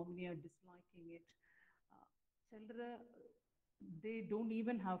liking it, how many R ഡിസ്ലൈക്കിങ് it. ചിലർ they don't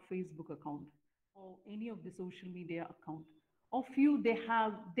even have Facebook account or any of the social media account. Or few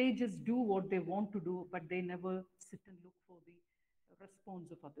they just do what they want to do, but they never sit and look for the response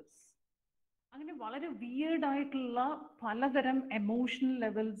of others. അങ്ങനെ വളരെ weird ആയിട്ടുള്ള പലതരം emotional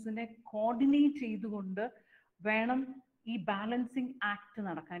ലെവൽസിനെ coordinate ചെയ്തുകൊണ്ട് വേണം ഈ balancing act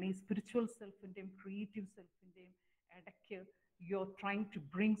നടക്കാൻ. ഈ spiritual സെൽഫിൻ്റെയും creative സെൽഫിൻ്റെയും ഇടയ്ക്ക് you are trying to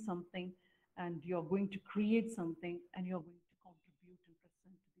bring something and you are going to create something and you are going to contribute and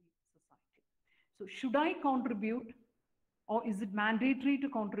present to the society. So should I contribute, or is it mandatory to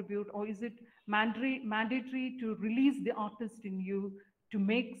contribute, or is it mandatory to release the artist in you to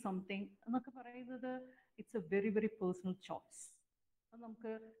make something? എന്നൊക്കെ പറയുന്നത് it's a very very personal choice. അത്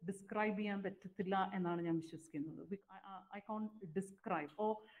നമുക്ക് describe ചെയ്യാൻ പറ്റത്തില്ല എന്നാണ് ഞാൻ വിശ്വസിക്കുന്നത്. I can't describe,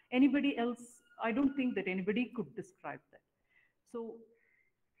 or anybody else, I don't think that anybody could describe that. So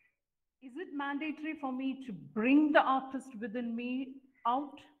is it mandatory for me to bring the artist within me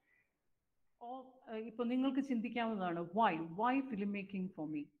out? Or ഇപ്പോൾ നിങ്ങൾക്ക് ചിന്തിക്കാവുന്നതാണ്, why filmmaking for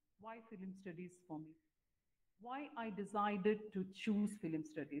me? Why film studies for me? Why I decided to choose film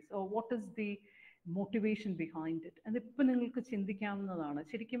studies? Or what is the motivation behind it? And ഇപ്പം നിങ്ങൾക്ക് ചിന്തിക്കാവുന്നതാണ്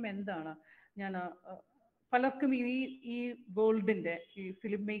ശരിക്കും എന്താണ്. ഞാൻ പലർക്കും ഈ വേൾഡിൻ്റെ, ഈ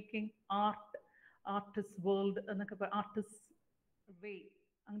ഫിലിം മേക്കിംഗ് ആർട്ടിസ്റ്റ് വേൾഡ് എന്നൊക്കെ ആർട്ടിസ്റ്റ് വേ,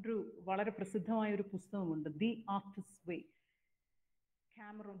 അങ്ങനൊരു വളരെ പ്രസിദ്ധമായ ഒരു പുസ്തകമുണ്ട്, the artist way.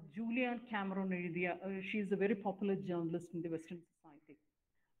 Julien Cameron എഴുതിയ, she is A very popular journalist in the western society.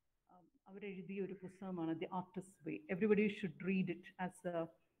 അവരെഴുതിയ ഒരു പുസ്തകമാണ് the artist way. Everybody should read it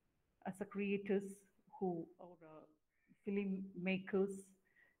as A creators or film makers,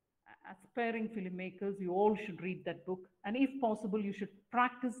 aspiring filmmakers. You all should read that book, and if possible you should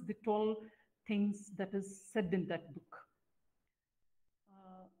practice the 12 things that is said in that book.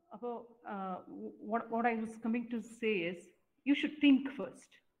 What I was coming to say is, you should think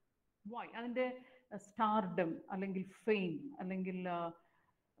first. Why? അതിൻ്റെ stardom അല്ലെങ്കിൽ fame അല്ലെങ്കിൽ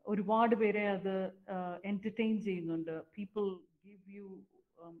ഒരുപാട് പേരെ അത് entertain ചെയ്യുന്നുണ്ട്. People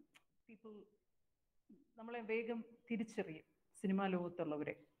നമ്മളെ വേഗം തിരിച്ചറിയും സിനിമാ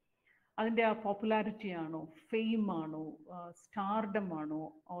ലോകത്തുള്ളവരെ. അതിൻ്റെ ആ പോപ്പുലാരിറ്റി ആണോ, ഫെയിം ആണോ, സ്റ്റാർഡം ആണോ,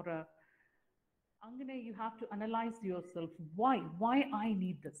 ഓർ അങ്ങനെ you have to analyze yourself. Why I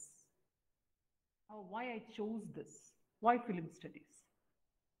need this, or why I chose this, why film studies?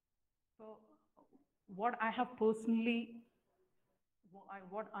 So what I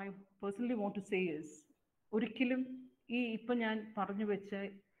personally want to say is, ഒരിക്കലും ഇപ്പം ഞാൻ പറഞ്ഞു വെച്ച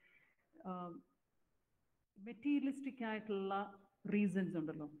മെറ്റീരിയലിസ്റ്റിക് ആയിട്ടുള്ള റീസൺസ്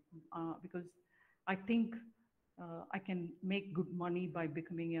ഉണ്ടല്ലോ, because I think I can make good money by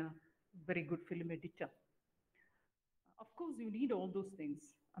becoming a very good film editor. Of course you need all those things.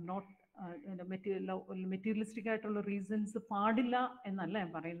 I'm not materialistic ആയിട്ടുള്ള reasons പാടില്ല എന്നല്ല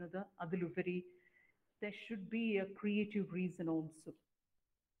ഞാൻ പറയുന്നത്. അതിലുപരി there should be a creative reason also.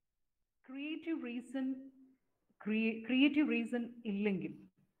 Creative reason ഇല്ലെങ്കിൽ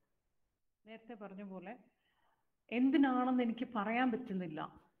നേരത്തെ പറഞ്ഞ പോലെ എന്തിനാണെന്ന് എനിക്ക് പറയാൻ പറ്റുന്നില്ല.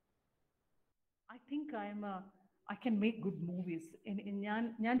 I think I can make good movies.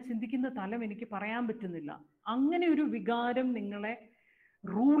 ഞാൻ ചിന്തിക്കുന്ന തലം എനിക്ക് പറയാൻ പറ്റുന്നില്ല. അങ്ങനെ ഒരു വികാരം നിങ്ങളെ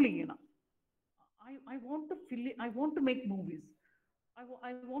റൂൾ ചെയ്യണം. I want to make movies.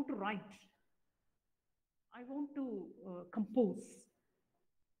 I want to write. I want to compose.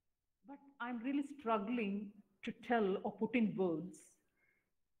 But I'm really struggling to tell or put in words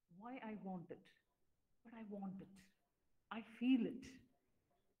why I want it. But I want it. I feel it.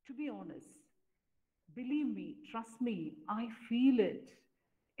 To be honest, believe me, trust me, I feel it.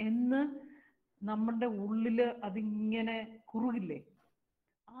 എന്ന് നമ്മുടെ ഉള്ളിൽ അതിങ്ങനെ കുറുകില്ലേ,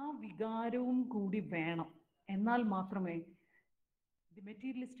 ആ വികാരവും കൂടി വേണം. എന്നാൽ മാത്രമേ the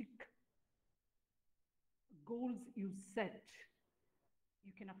materialistic goals you set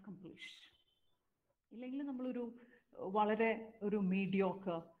you can accomplish. ഇല്ലെങ്കിൽ നമ്മളൊരു വളരെ ഒരു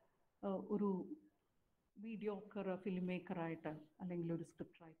മീഡിയോക്കർ ഫിലിം മേക്കറായിട്ട് അല്ലെങ്കിൽ ഒരു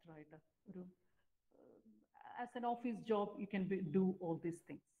സ്ക്രിപ്റ്റ് റൈറ്ററായിട്ട് ഒരു as an office job you can do all these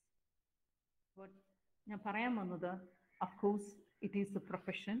things. But ഞാൻ പറയാൻ വന്നത്, of course it is a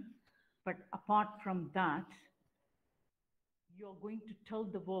profession, but apart from that you are going to tell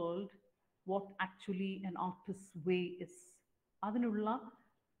the world what actually an artist's way is. അതിനുള്ള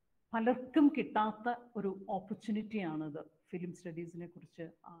പലർക്കും കിട്ടാത്ത ഒരു ഓപ്പർച്യൂണിറ്റിയാണിത്. Film സ്റ്റഡീസിനെ കുറിച്ച്,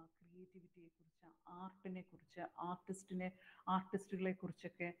 ക്രിയേറ്റിവിറ്റിയെ കുറിച്ച്, ആർട്ടിനെ കുറിച്ച്, ആർട്ടിസ്റ്റുകളെ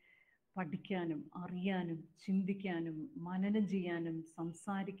കുറിച്ചൊക്കെ പഠിക്കാനും അറിയാനും ചിന്തിക്കാനും മനനം ചെയ്യാനും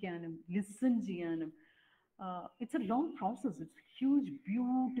സംസാരിക്കാനും ലിസൺ ചെയ്യാനും. It's a long process. It's a huge,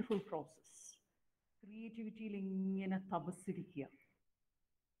 beautiful process. ക്രിയേറ്റിവിറ്റിയിൽ ഇങ്ങനെ തപസ്സിരിക്കുക.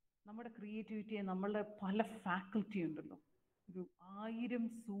 നമ്മുടെ ക്രിയേറ്റിവിറ്റിയെ നമ്മളുടെ പല ഫാക്കൽറ്റി ഉണ്ടല്ലോ, ഒരു 1000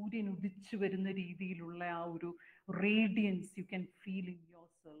 സൂര്യൻ ഉദിച്ചു വരുന്ന രീതിയിലുള്ള ആ ഒരു radians you can feel in your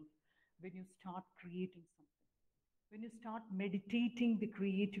self when you start creating something. When you start meditating the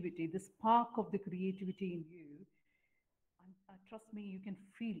creativity, the spark of the creativity in U, trust me, you can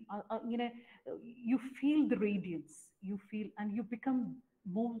feel, you feel the radiance, you feel, and you become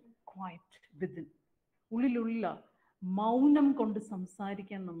more quiet within. ഉള്ളിലുള്ള മൗനം കൊണ്ട്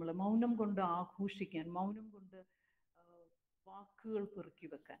സംസാരിക്കാൻ, നമ്മൾ മൗനം കൊണ്ട് ആഘോഷിക്കാൻ, മൗനം കൊണ്ട് വാക്കുകൾ പെറുക്കി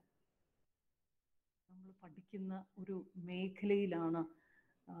വെക്കാൻ നമ്മൾ പഠിക്കുന്ന ഒരു മേഖലയിലാണ്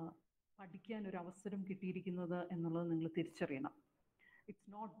പഠിക്കാൻ ഒരു അവസരം കിട്ടിയിരിക്കുന്നത് എന്നുള്ളത് നിങ്ങൾ തിരിച്ചറിയണം. It's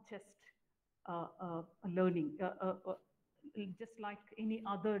not just learning, just like any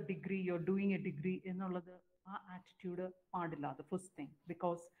other degree, you're doing a degree എന്നുള്ളത് ആ ആറ്റിറ്റ്യൂഡ് പാടില്ല. The first thing,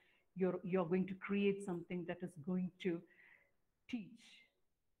 because you're going to create something that is going to teach,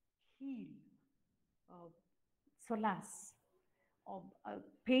 heal, solace, or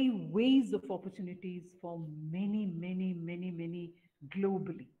pave ways of opportunities for many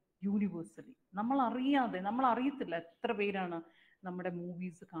globally, universally. നമ്മൾ അറിയത്തില്ല എത്ര പേരാണ് നമ്മുടെ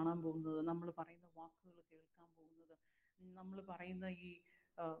movies കാണാൻ പോകുന്നത്, നമ്മൾ പറയുന്ന വാക്കുകൾ കേൾക്കാൻ പോകുന്നത്, നമ്മൾ പറയുന്ന ഈ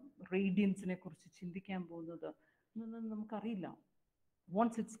റേഡിയൻസിനെ കുറിച്ച് ചിന്തിക്കാൻ പോകുന്നത് എന്നൊന്നും നമുക്കറിയില്ല.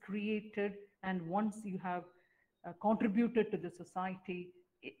 Once it's created and once you have contributed to the society,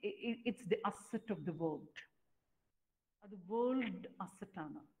 it's the asset of the world. The world asset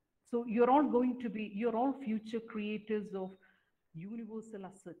ആണ്. So you're all future creators of universal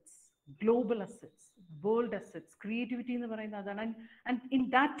assets, global assets, world assets. Creativity എന്ന് പറയുന്നത് അതാണ്. And in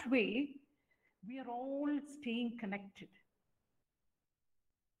that way we are all staying connected.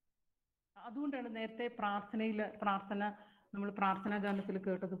 അതുകൊണ്ടാണ് നേരത്തെ നമ്മൾ പ്രാർത്ഥനാ ഗാനത്തിൽ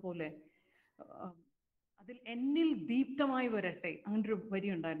കേട്ടതുപോലെ അതിൽ എന്നിൽ ദീപ്തമായി വരട്ടെ, അങ്ങനൊരു വരി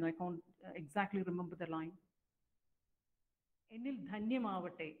ഉണ്ടായിരുന്നു. I കോണ്ട് exactly remember the line. എന്നിൽ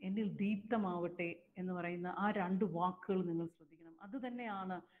ധന്യമാവട്ടെ, എന്നിൽ ദീപ്തമാവട്ടെ എന്ന് പറയുന്ന ആ 2 വാക്കുകൾ നിങ്ങൾ ശ്രദ്ധിക്കണം. അത്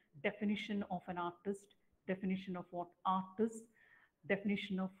തന്നെയാണ് definition of an artist, definition of what artist,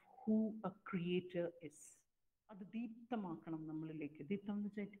 definition of who a creator is. അത് ദീപ്തമാക്കണം നമ്മളിലേക്ക്. ദീപ്തം എന്ന്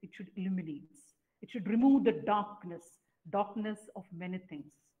വെച്ചാൽ it should illuminate, it should remove the darkness of many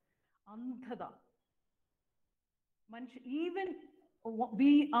things. അന്ധത, even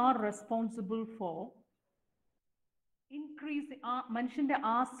we are responsible for increase മനുഷ്യന്റെ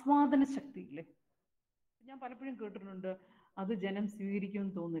ആസ്വാദന ശക്തി ഇല്ലേ. ഞാൻ പലപ്പോഴും കേട്ടിട്ടുണ്ട് അത് ജനം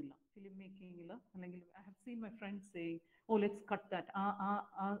സ്വീകരിക്കുമെന്ന് തോന്നുന്നില്ല ഫിലിം മേക്കിങ്ങിൽ. അല്ലെങ്കിൽ I have seen my friends saying, oh let's cut that,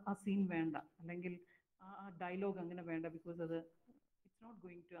 ആ സീൻ വേണ്ട, അല്ലെങ്കിൽ ആ ഡയലോഗ് അങ്ങനെ വേണ്ട, ബിക്കോസ് അത് ഇറ്റ്സ് നോട്ട്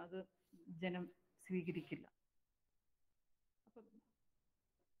ഗോയിങ് ടു, അത് ജനം സ്വീകരിക്കില്ല. അപ്പം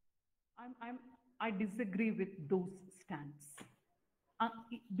I disagree with those stands,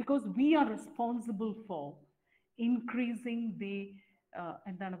 because we are responsible for increasing the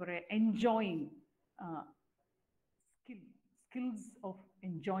എന്താണ് പറയുക, enjoying skills of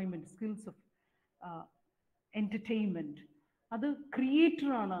enjoyment, skills of entertainment. അത്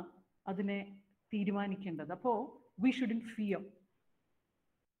ക്രിയേറ്ററാണ് അതിനെ തീരുമാനിക്കേണ്ടത്. അപ്പോൾ വി ഷുഡൻ ഫിയർ.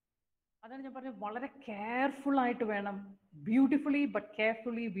 അതാണ് ഞാൻ പറഞ്ഞത്, വളരെ കെയർഫുൾ ആയിട്ട് വേണം. Beautifully but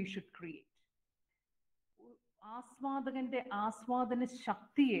carefully we should create. ആസ്വാദകന്റെ ആസ്വാദന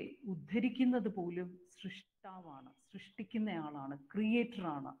ശക്തിയെ ഉദ്ധരിക്കുന്നത് പോലും സൃഷ്ടാവാണ്, സൃഷ്ടിക്കുന്നയാളാണ്,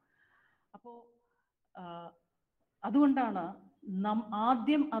 ക്രിയേറ്ററാണ്. അപ്പോൾ അതുകൊണ്ടാണ്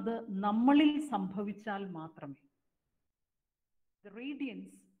ആദ്യം അത് നമ്മളിൽ സംഭവിച്ചാൽ മാത്രമേ. The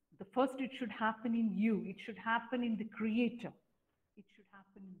radiance, the first it should happen in you, it should happen in the creator, it should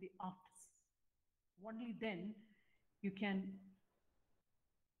happen in the artist. Only then you can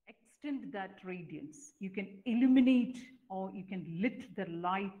extend that radiance, you can illuminate or you can lit the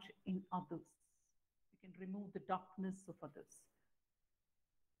light in others, you can remove the darkness of others.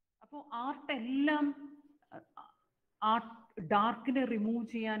 അപ്പോൾ art എല്ലാം ഡാർക്കിനെ remove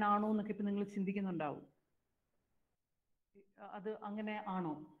ചെയ്യാനാണോ എന്നൊക്കെ ഇപ്പം നിങ്ങൾ ചിന്തിക്കുന്നുണ്ടാവും. അത് അങ്ങനെ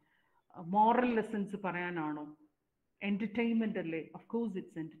ആണോ? Moral lessons പറയാനാണോ? Entertainment അല്ലേ? Of course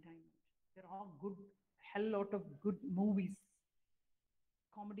it's entertainment. There are good hell lot of good movies,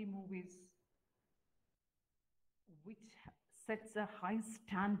 comedy movies, which sets a high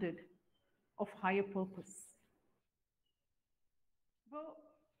standard of higher purpose. അപ്പോൾ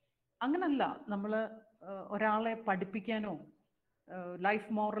അങ്ങനല്ല നമ്മൾ ഒരാളെ പഠിപ്പിക്കാനോ ലൈഫ്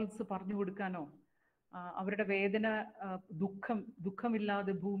മോറൽസ് പറഞ്ഞു കൊടുക്കാനോ അവരുടെ വേദന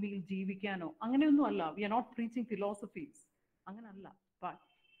ദുഃഖമില്ലാതെ ഭൂമിയിൽ ജീവിക്കാനോ അങ്ങനെയൊന്നും അല്ല. V are not preaching philosophies, അങ്ങനല്ല. ബട്ട്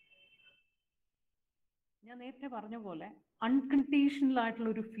ഞാൻ നേരത്തെ പറഞ്ഞ പോലെ അൺകണ്ടീഷണൽ ആയിട്ടുള്ള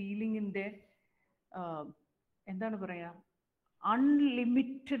ഒരു ഫീലിങ്ങിൻ്റെ എന്താണ് പറയുക,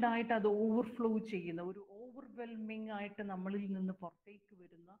 അൺലിമിറ്റഡ് ആയിട്ട് അത് ഓവർഫ്ലോ ചെയ്യുന്ന, ഒരു ഓവർവെൽമിങ് ആയിട്ട് നമ്മളിൽ നിന്ന് പുറത്തേക്ക്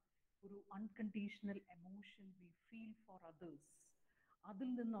വരുന്ന ഒരു unconditional emotion we feel for others. അതിൽ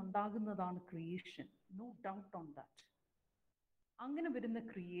നിന്നുണ്ടാകുന്നതാണ് creation. No doubt on that. അങ്ങനെ വരുന്ന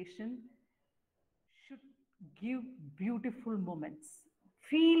creation should give beautiful moments,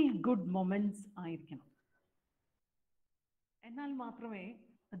 feel good moments ആയിരിക്കണം. എന്നാൽ മാത്രമേ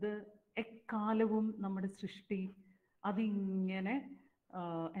അത് എക്കാലവും നമ്മുടെ സൃഷ്ടി അതിങ്ങനെ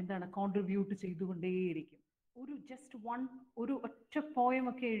എന്താണ് കോൺട്രിബ്യൂട്ട് ചെയ്തുകൊണ്ടേയിരിക്കും. ഒരു ഒറ്റ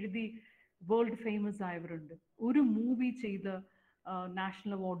പോയമൊക്കെ എഴുതി വേൾഡ് ഫേമസ് ആയവരുണ്ട്. ഒരു മൂവി ചെയ്ത്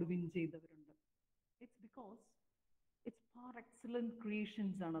national award win ചെയ്തവരുണ്ട്. It's because it's par excellent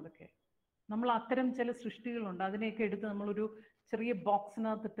creations ആണ് അതൊക്കെ. നമ്മൾ അത്തരം ചില സൃഷ്ടികളുണ്ട്, അതിനെയൊക്കെ എടുത്ത് നമ്മളൊരു ചെറിയ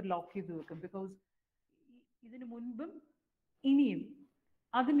ബോക്സിനകത്തിട്ട് ലോക്ക് ചെയ്ത് വെക്കും. ബിക്കോസ് ഇതിനു മുൻപും ഇനിയും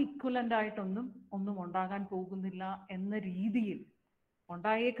അതിന് ഇക്വലൻ്റ് ആയിട്ടൊന്നും ഉണ്ടാകാൻ പോകുന്നില്ല എന്ന രീതിയിൽ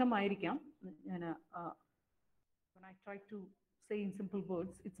ഉണ്ടായേക്കമായിരിക്കാം. ഞാൻ when I try to say in simple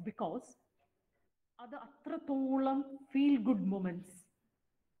words, it's because അത് അത്രത്തോളം ഫീൽ ഗുഡ് മൊമെന്റ്സ്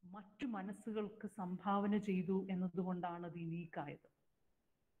മറ്റു മനസ്സുകൾക്ക് സംഭാവന ചെയ്തു എന്നതുകൊണ്ടാണ് അത് യുണീക്കായത്.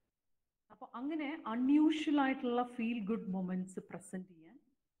 അപ്പൊ അങ്ങനെ അൺയൂഷ്വൽ ആയിട്ടുള്ള ഫീൽ ഗുഡ് മൊമെന്റ്സ് പ്രസന്റ് ചെയ്യാൻ,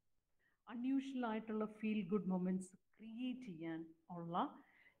 അൺയൂഷ്വൽ ആയിട്ടുള്ള ഫീൽ ഗുഡ് മൊമെന്റ്സ് ക്രിയേറ്റ് ചെയ്യാൻ ഉള്ള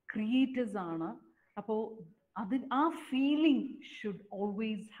ക്രിയേറ്റേഴ്സ് ആണ്. അപ്പോൾ ആ feeling should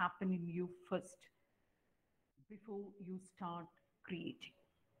always happen in you first before you start creating.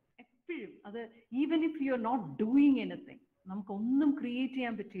 എപ്പോഴും അത്, even if you are not doing anything, നമുക്കൊന്നും ക്രിയേറ്റ്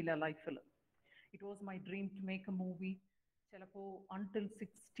ചെയ്യാൻ പറ്റിയില്ല ലൈഫിൽ. It was my dream to make A movie. ചിലപ്പോൾ until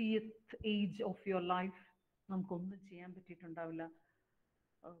 60th age of your life നമുക്കൊന്നും ചെയ്യാൻ പറ്റിയിട്ടുണ്ടാവില്ല.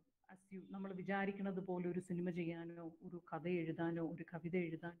 നമ്മൾ വിചാരിക്കുന്നത് പോലെ ഒരു സിനിമ ചെയ്യാനോ, ഒരു കഥ എഴുതാനോ, ഒരു കവിത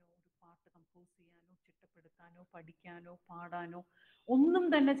എഴുതാനോ, ഒരു പാട്ട് കമ്പോസ് ചെയ്യാനോ, ചിട്ടപ്പെടുത്താനോ, പഠിക്കാനോ, പാടാനോ ഒന്നും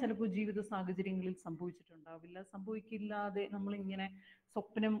തന്നെ ചിലപ്പോൾ ജീവിത സാഹചര്യങ്ങളിൽ സംഭവിച്ചിട്ടുണ്ടാവില്ല. സംഭവിക്കില്ലാതെ നമ്മളിങ്ങനെ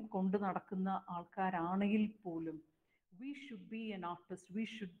സ്വപ്നം കൊണ്ട് നടക്കുന്ന ആൾക്കാരാണെങ്കിൽ പോലും we should be an artist. We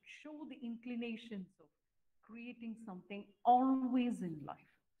should show the inclinations of creating something always in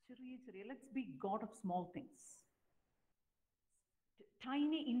life. Let's be God of small things.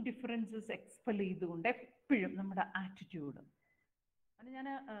 Tiny indifferences expel ചെയ്തുകൊണ്ട് എപ്പോഴും നമ്മുടെ ആറ്റിറ്റ്യൂഡ്. അത് ഞാൻ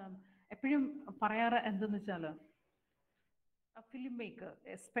എപ്പോഴും പറയാറ് എന്തെന്ന് വെച്ചാൽ, a filmmaker,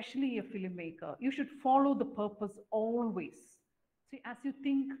 especially a filmmaker, you should follow the purpose always. See, as you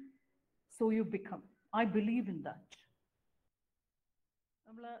think, so you become. I believe in that.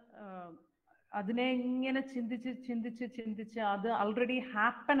 നമ്മൾ അതിനെ ഇങ്ങനെ ചിന്തിച്ച് അത് ഓൾറെഡി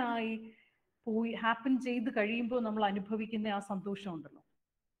ഹാപ്പൻ ചെയ്ത് കഴിയുമ്പോൾ നമ്മൾ അനുഭവിക്കുന്ന ആ സന്തോഷം ഉണ്ടല്ലോ,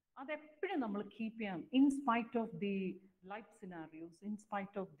 അതെപ്പോഴും നമ്മൾ കീപ്പ് ചെയ്യാം. In spite of the life scenarios, in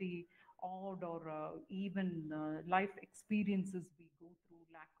spite of the odd or even life experiences we go through,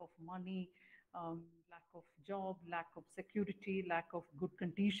 lack of money, lack of job, lack of security, lack of good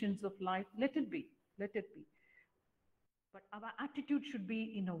conditions of life. Let it be. Let it be. But our attitude should be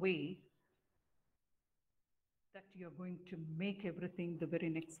in a way that you're going to make everything the very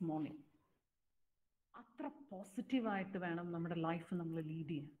next morning. അത്ര പോസിറ്റീവായിട്ട് വേണം നമ്മുടെ life നമ്മൾ lead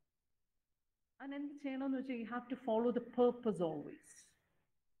ചെയ്യാൻ. അതിനെന്ത് ചെയ്യണമെന്ന് വെച്ചാൽ you have to follow the purpose always.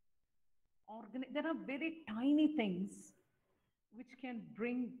 There are very tiny things which can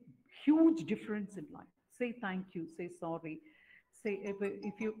bring huge difference in life. Say thank you, say sorry, say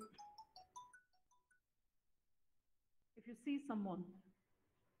if you see someone,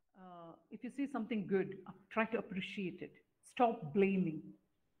 if you see something good, try to appreciate it. Stop blaming.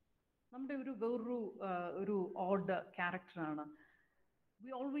 നമ്മുടെ ഒരു odd character.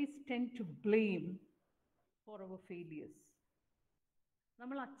 We always tend to blame for our failures.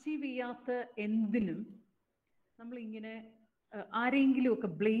 നമ്മൾ achieve ചെയ്യാത്ത എന്തിനും നമ്മളിങ്ങനെ ആരെങ്കിലും ഒക്കെ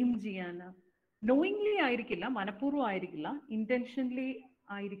blame ചെയ്യാൻ knowingly ആയിരിക്കില്ല, മനഃപൂർവ്വം ആയിരിക്കില്ല, ഇന്റൻഷനലി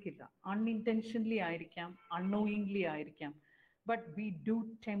ആയിരിക്കില്ല, അൺഇൻറ്റൻഷനലി ആയിരിക്കാം, അൺനോയിങ്ലി ആയിരിക്കാം. But we do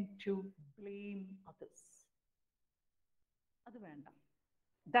tempt to blame others. അത് വേണ്ട.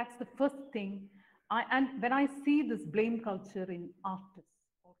 That's the first thing. And when I see this blame culture in artists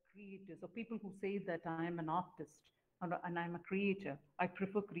or creators or people who say that I am an artist and I'm a creator, I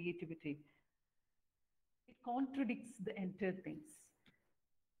prefer creativity, it contradicts the entire things.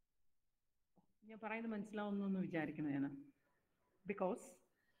 ഞാൻ പറയുന്നത് മനസ്സിലാവുന്നു വിചാരിക്കുന്നു ഞാൻ. Because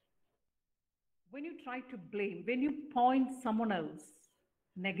when you try to blame, when you point someone else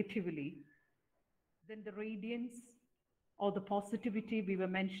negatively, then the radiance or the positivity we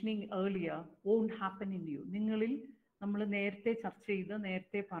were mentioning earlier won't happen in you. നിങ്ങളിൽ നമ്മൾ നേരത്തെ ചർച്ച ചെയ്ത്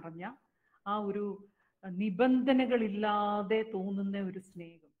നേരത്തെ പറഞ്ഞ ആ ഒരു നിബന്ധനകളില്ലാതെ തോന്നുന്ന ഒരു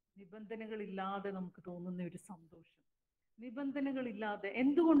സ്നേഹം, നിബന്ധനകളില്ലാതെ നമുക്ക് തോന്നുന്ന ഒരു സന്തോഷം, നിബന്ധനകളില്ലാതെ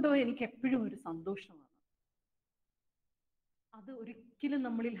എന്തുകൊണ്ടോ എനിക്ക് എപ്പോഴും ഒരു സന്തോഷമാണ്, അത് ഒരിക്കലും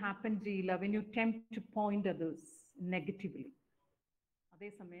നമ്മളിൽ ഹാപ്പൻ ചെയ്യില്ല when you tempt to point others negatively.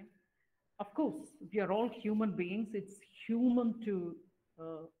 അതേസമയം of course, we are all human beings. It's human to,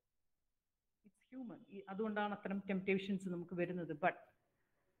 it's human. അതുകൊണ്ടാണ് അത്തരം temptations നമുക്ക് വരുന്നത്. But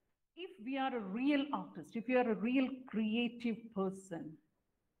if we are a real artist, if you are a real creative person,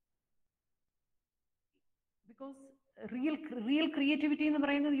 because real creativity എന്ന്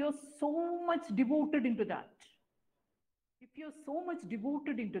പറയുന്നത് you're so much devoted into that. If you're so much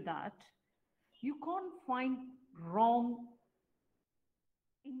devoted into that, you can't find wrong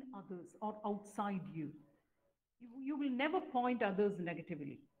in others or outside you. You will never point others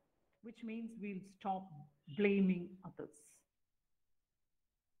negatively, which means we'll stop blaming others.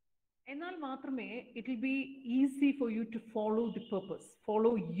 എന്നാൽ മാത്രമേ it will be easy for you to follow the purpose,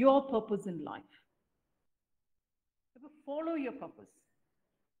 follow your purpose in life. Follow your purpose.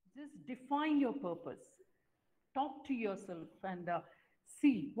 Just define your purpose. Talk to yourself and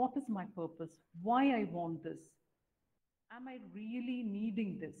see what is my purpose, why I want this. Am I really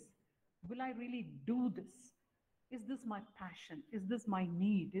needing this? Will I really do this? Is this my passion? Is this my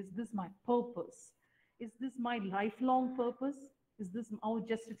need? Is this my purpose? Is this my lifelong purpose? Is this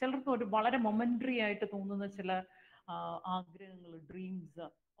just ചിലർക്ക് ഒരു വളരെ momentary ആയിട്ട് തോന്നുന്ന ചില ആഗ്രഹങ്ങൾ, dreams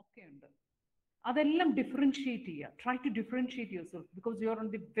ഒക്കെ ഉണ്ട്. അതെല്ലാം ഡിഫറൻഷിയേറ്റ് ചെയ്യുക. Try to differentiate yourself because you are on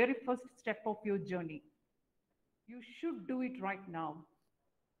the very first step of your journey. You should do it right now.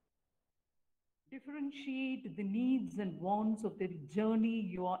 Differentiate the needs and wants of the journey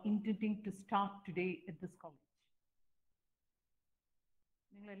you are intending to start today at this college.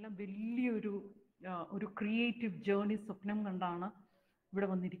 നിങ്ങളെല്ലാം വലിയൊരു creative journey സ്വപ്നം കണ്ടാണ് ഇവിടെ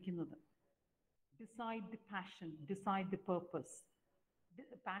വന്നിരിക്കുന്നത്. Decide the passion, decide the purpose.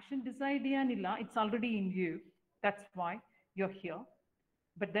 Passion decide ചെയ്യാനില്ല, it's already in you. That's why you're here.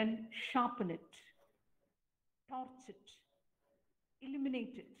 But then sharpen it, torch it,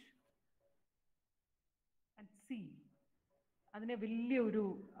 illuminate it. And see. അതിനെ വലിയൊരു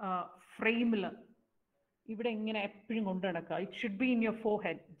ഫ്രെയിമിൽ ഇവിടെ ഇങ്ങനെ എപ്പോഴും കൊണ്ടു നടക്കുക. It should be in your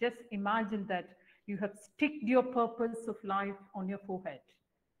forehead. Just imagine that you have sticked your purpose of life on your forehead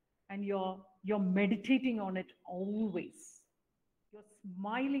and you're meditating on it always. You're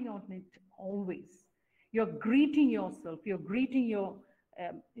smiling on it always. You're greeting yourself. You're greeting your,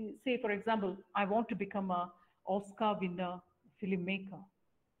 say for example, I want to become a Oscar winner filmmaker.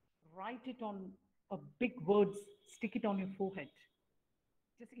 Write it on a big words, stick it on your forehead.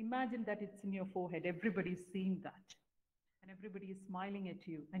 Just imagine that it's in your forehead. Everybody is seeing that. And everybody is smiling at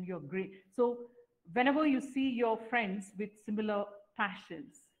you and you're great. So whenever you see your friends with similar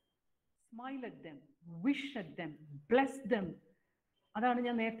passions, smile at them, wish at them, bless them. അതാണ്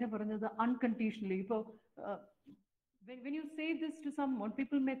ഞാൻ നേരത്തെ പറഞ്ഞത്, unconditionally. ഇപ്പോൾ when you say this to someone,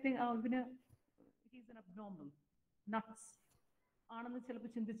 people may think, an abnormal, nuts. ആണെന്ന്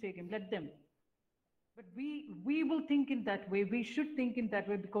ചിലപ്പോൾ ചിന്തിച്ചേക്കും. Let them. But we will think in that way. We should think in that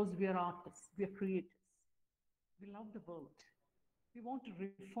way because we are artists. We are creators. We love the world. We want to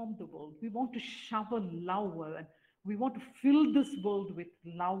reform the world. We want to shower love, and we want to fill this world with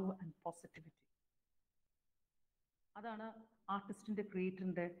love and positivity. അതാണ് ആർട്ടിസ്റ്റിൻ്റെ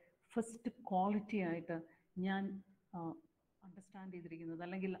ക്രിയേറ്ററിൻ്റെ first quality ആയിട്ട് ഞാൻ understand ചെയ്തിരിക്കുന്നത്.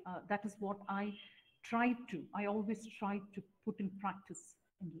 അല്ലെങ്കിൽ that is what I always try to put in practice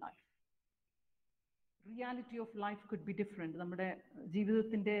in life. Reality of life could be different. നമ്മുടെ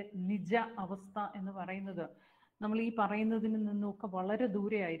ജീവിതത്തിൻ്റെ നിജ അവസ്ഥ എന്ന് പറയുന്നത് നമ്മൾ ഈ പറയുന്നതിൽ നിന്നൊക്കെ വളരെ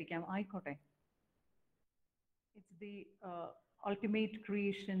ദൂരെ ആയിരിക്കാം. ആയിക്കോട്ടെ, it's the ultimate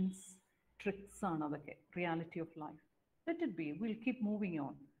creations tricks ആണ് അതൊക്കെ. Reality of life, let it be. We'll keep moving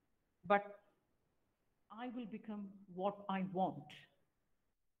on, but I will become what I want.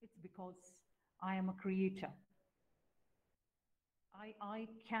 It's because I am a creator. I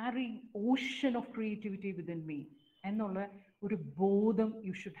carry ocean of creativity within me എന്നുള്ള ഒരു ബോധം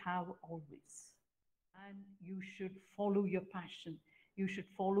you should have always, and you should follow your passion. You should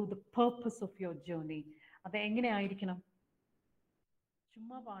follow the purpose of your journey. അത് എങ്ങനെ ആയിരിക്കണം?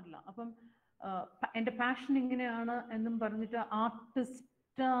 ചുമ്മാ പാടില്ല. അപ്പം എൻ്റെ പാഷൻ ഇങ്ങനെയാണ് എന്നും പറഞ്ഞിട്ട്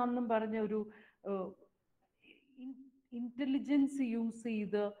ആർട്ടിസ്റ്റാന്നും പറഞ്ഞ ഒരു ഇന്റലിജൻസ് യൂസ്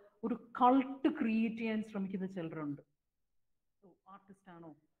ചെയ്ത് ഒരു കൾട്ട് ക്രിയേറ്റ് ചെയ്യാൻ ശ്രമിക്കുന്ന ചിലരുണ്ട്. ആർട്ടിസ്റ്റ് ആണോ,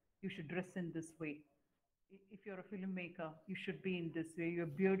 you should dress in this way. If you're a filmmaker, you should be in this way. Your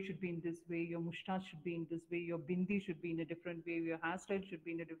beard should be in this way. Your mustache should be in this way. Your bindi should be in a different way. Your hairstyle should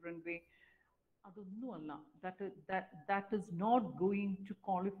be in a different way. അതൊന്നുമല്ല. That is not going to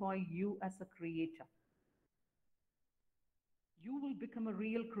qualify you as a creator. You will become a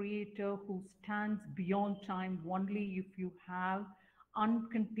real creator who stands beyond time only if you have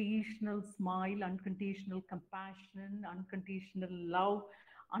unconditional smile, unconditional compassion, unconditional love,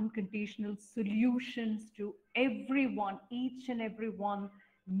 unconditional solutions to everyone, each and everyone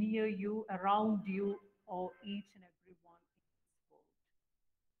near you, around you, or each and everyone in this world.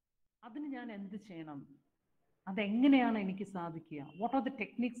 അതിന് ഞാൻ എന്ത് ചെയ്യണം? അതെങ്ങനെയാണ് എനിക്ക് സാധിക്കുക? What are the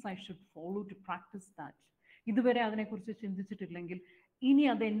techniques I should follow to practice that? ഇതുവരെ അതിനെക്കുറിച്ച് ചിന്തിച്ചിട്ടില്ലെങ്കിൽ ഇനി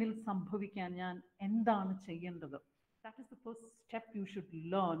അത് എന്നിൽ സംഭവിക്കാൻ ഞാൻ എന്താണ് ചെയ്യേണ്ടത്? That is the first step you should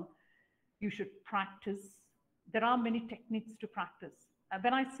learn. You should practice. There are many techniques to practice.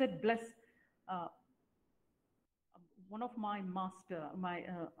 When I said bless, one of my master,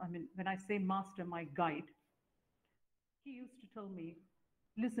 when I say master, my guide, he used to tell me,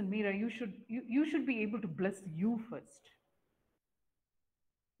 listen, Meera, you should be able to bless you first.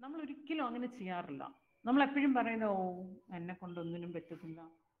 നമ്മൾ ഒരിക്കലും അങ്ങനെ ചെയ്യാറില്ല. നമ്മൾ എപ്പോഴും പറയുന്നത്, ഓ എന്നെ കൊണ്ടൊന്നിനും പറ്റത്തില്ല,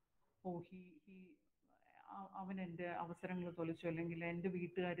 ഓ അവൻ എൻ്റെ അവസരങ്ങൾ തൊലിച്ചു, അല്ലെങ്കിൽ എൻ്റെ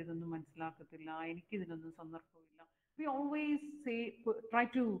വീട്ടുകാരിതൊന്നും മനസ്സിലാക്കത്തില്ല, എനിക്കിതിനൊന്നും സന്ദർഭമില്ല. We always try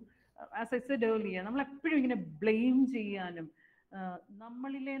to, as I said earlier, നമ്മൾ എപ്പോഴും ഇങ്ങനെ ബ്ലെയിം ചെയ്യാനും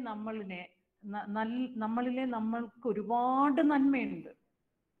നമ്മളിലെ നമ്മൾക്ക് ഒരുപാട് നന്മയുണ്ട്,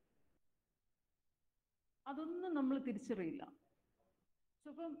 അതൊന്നും നമ്മൾ തിരിച്ചറിയില്ല. So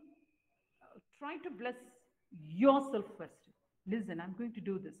try to bless yourself first. Listen, I'm going to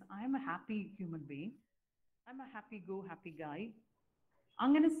do this. I am a happy human being. I'm a happy go, happy guy.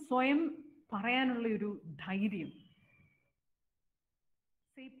 അങ്ങനെ സ്വയം പറയാനുള്ള ഒരു ധൈര്യം.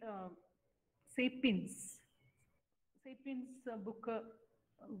 സേപ്പിയൻസ് ബുക്ക്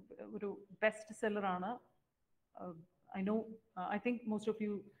ഒരു best സെല്ലറാണ്. I think most of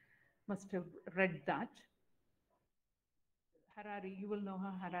you must have read that. Harari, you will know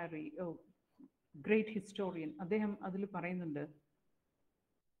her, Harari, great historian. അദ്ദേഹം അതിൽ പറയുന്നുണ്ട്,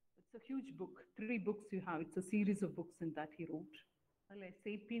 it's a huge book, 3 books you have, it's a series of books in that he wrote. അല്ലെ,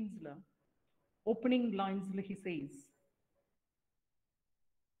 സേപ്പിയൻസിൽ opening lines he says,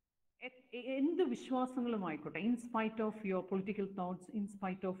 എന്ത് വിശ്വാസങ്ങളും ആയിക്കോട്ടെ, in spite of your political thoughts, in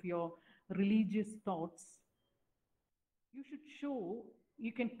spite of your religious thoughts, you should show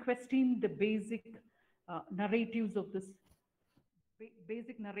you can question the basic narratives of this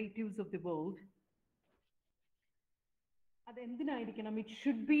basic narratives of the world. അത് എന്തിനായിരിക്കണം? It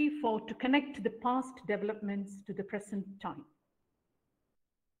should be to connect the past developments to the present time.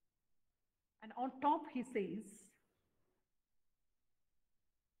 And on top he says,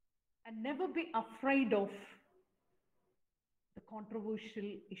 and never be afraid of the controversial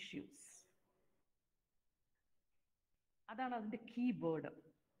issues. അതാണ് അതിൻ്റെ key word.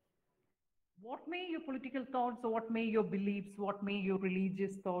 What may your political thoughts, or what may your beliefs, what may your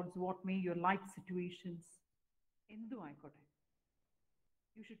religious thoughts, what may your life situations, endu aikotte,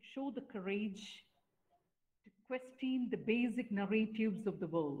 you should show the courage to question the basic narratives of the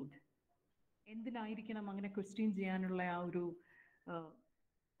world എന്തിനായിരിക്കണം അങ്ങനെ question ചെയ്യാനുള്ള ആ ഒരു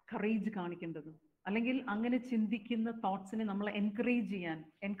courage കാണിക്കേണ്ടത്? അല്ലെങ്കിൽ അങ്ങനെ ചിന്തിക്കുന്ന തോട്ട്സിനെ നമ്മൾ encourage ചെയ്യണം.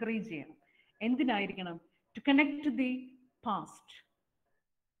 എന്തിനായിരിക്കണം? To connect to the past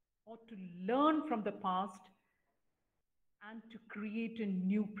or to learn from the past and to create a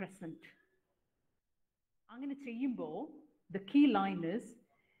new present. അങ്ങനെ ചെയ്യുമ്പോൾ the key line is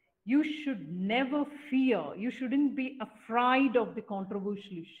you should never fear, you shouldn't be afraid of the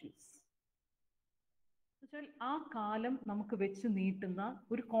controversial issues. എന്നുവെച്ചാൽ ആ കാലം നമുക്ക് വെച്ച് നീട്ടുന്ന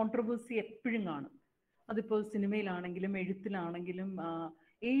ഒരു controversy എപ്പോഴും കാണും. അതിപ്പോൾ സിനിമയിലാണെങ്കിലും എഴുത്തിലാണെങ്കിലും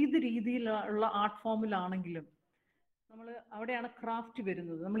ഏത് രീതിയിലുള്ള ആർട്ട് ഫോമിലാണെങ്കിലും നമ്മൾ അവിടെയാണ് ക്രാഫ്റ്റ്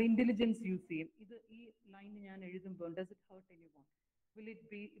വരുന്നത്. നമ്മൾ ഇന്റലിജൻസ് യൂസ് ചെയ്യും. ഈ ലൈൻ ഞാൻ എഴുതുമ്പോൾ does it heart anyone,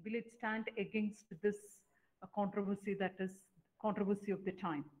 will it stand against this controversy that is controversy of the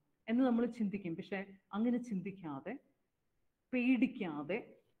time എന്ന് നമ്മൾ ചിന്തിക്കും. പക്ഷെ അങ്ങനെ ചിന്തിക്കാതെ, പേടിക്കാതെ,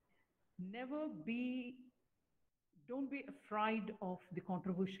 don't be afraid of the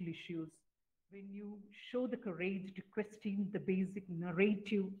controversial issues when you show the courage to question the basic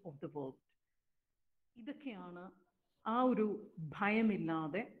narrative of the world. ഇതൊക്കെയാണ് ആ ഒരു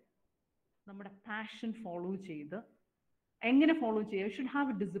ഭയമില്ലാതെ നമ്മുടെ പാഷൻ ഫോളോ ചെയ്ത്, എങ്ങനെ ഫോളോ ചെയ്യുക? You should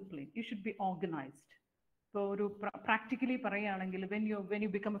have A discipline, you should be organised. ഇപ്പോൾ ഒരു practically പറയുകയാണെങ്കിൽ when you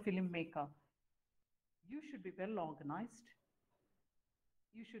become A film maker, you should be well organised,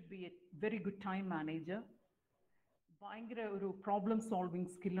 you should be A very good time manager, ഭയങ്കര ഒരു problem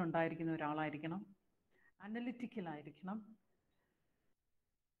solving skill ഉണ്ടായിരിക്കുന്ന ഒരാളായിരിക്കണം, analytical ആയിരിക്കണം.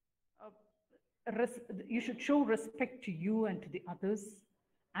 You should show respect to you and to the others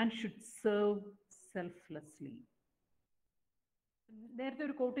and should serve selflessly. നേരത്തെ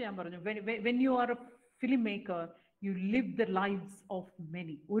ഒരു coat ഞാൻ പറഞ്ഞു, when you are a film maker you live the lives of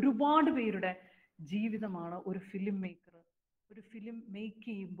many. ഒരുപാട് പേരുടെ ജീവിതമാണ് ഒരു ഫിലിം മേക്കർ ഒരു ഫിലിം മേക്ക്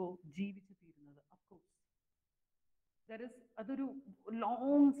ചെയ്യുമ്പോൾ ജീവിച്ചു തീരുന്നത്. അഫ്കോഴ്സ് അതൊരു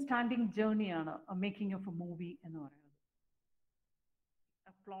long standing ജേർണിയാണ് making of A movie എന്ന് പറയുന്നത്.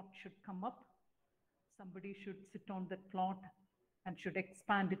 A plot should come up, somebody should sit on that plot and should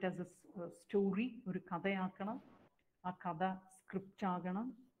expand it as a story. ഒരു കഥയാക്കണം, ആ കഥ സ്ക്രിപ്റ്റ് ആകണം.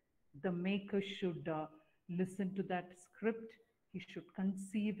 The maker should listen to that script, he should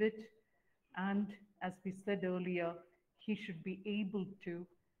conceive it, and as we said earlier, he should be able to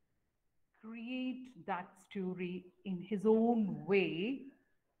create that story in his own way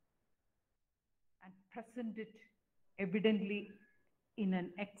and present it evidently in an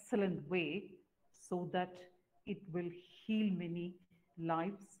excellent way so that it will heal many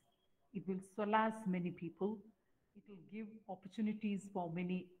lives, it will solace many people, it will give opportunities for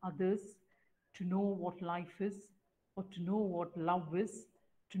many others to know what life is, or to know what love is,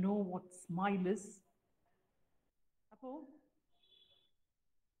 to know what smile is. Appo,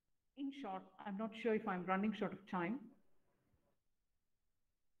 in short, I'm not sure if I'm running short of time.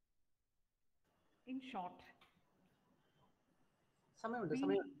 In short,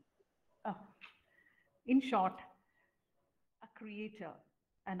 in short, a creator,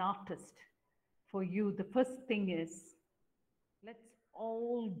 an artist, for you, the first thing is, let's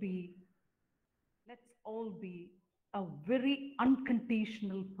all be a very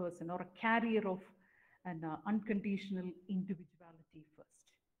unconditional person, or a carrier of an unconditional individuality first.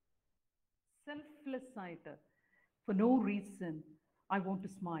 Selfless side, for no reason, I want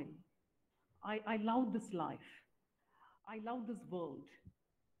to smile. I love this life. I love this world.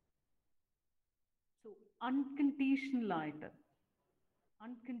 So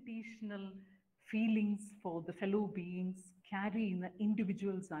unconditional feelings for the fellow beings, carry in the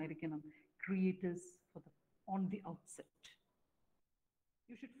individuals ആയിരിക്കണം creators on the outset.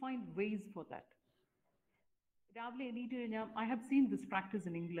 You should find ways for that. രാവിലെ എണീറ്റ് കഴിഞ്ഞാൽ, I have seen this practice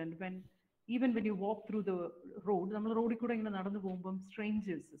in England, even when you walk through the road, നമ്മൾ റോഡിൽ കൂടെ ഇങ്ങനെ നടന്നു പോകുമ്പം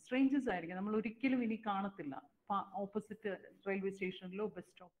strangers ആയിരിക്കും, നമ്മൾ ഒരിക്കലും ഇനി കാണത്തില്ല. Opposite railway സ്റ്റേഷനിലോ bus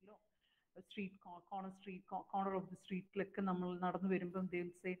സ്റ്റോപ്പിലോ corner of the street നമ്മൾ നടന്നു വരുമ്പം they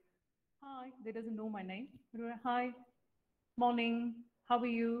will say hi, they doesn't know my name, hi, morning, how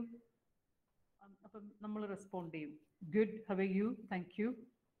are you, അപ്പം നമ്മൾ റെസ്പോണ്ട് ചെയ്യും, good, how are you, thank you,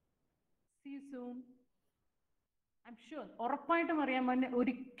 see you soon. I'm sure, ഉറപ്പായിട്ടും അറിയാൻ,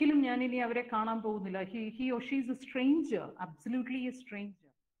 ഒരിക്കലും ഞാൻ ഇനി അവരെ കാണാൻ പോകുന്നില്ല. he or she is a stranger, absolutely a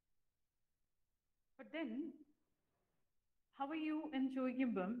stranger. But then how are you എന്ന്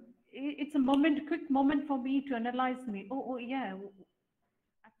ചോദിക്കുമ്പം it's a quick moment for me to analyze me. Oh yeah,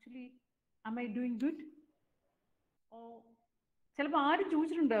 actually am I doing good? Or ചിലപ്പോൾ ആരും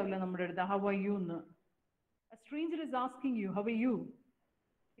ചോദിച്ചിട്ടുണ്ടാവില്ല നമ്മുടെ അടുത്ത് how are you എന്ന്. A stranger is asking you how are you.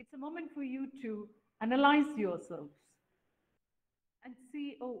 It's a moment for you to analyze yourselves. and see,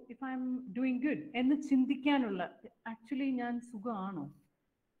 oh, if I'm doing good എന്ന് ചിന്തിക്കാനുള്ള, actually ഞാൻ സുഖമാണോ,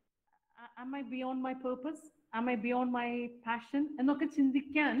 am I beyond my purpose, am I beyond my passion എന്നൊക്കെ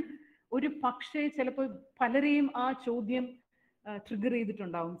ചിന്തിക്കാൻ ഒരു പക്ഷേ ചിലപ്പോൾ പലരെയും ആ ചോദ്യം ട്രിഗർ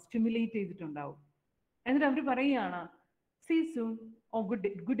ചെയ്തിട്ടുണ്ടാവും, സ്റ്റിമുലേറ്റ് ചെയ്തിട്ടുണ്ടാവും. എന്നിട്ട് അവർ പറയുകയാണ് see you soon, or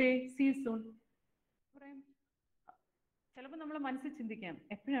good day, see you soon. പറയാം, ചിലപ്പോൾ നമ്മളെ മനസ്സിൽ ചിന്തിക്കാം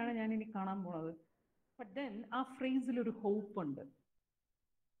എപ്പോഴാണ് ഞാൻ ഇനി കാണാൻ പോണത്. ബട്ട് ദെൻ ആ ഫ്രേസിൽ ഒരു ഹോപ്പ് ഉണ്ട്.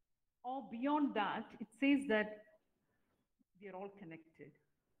 Or beyond that, it says that we are all connected.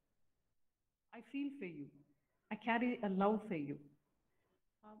 I feel for you. I carry a love for you.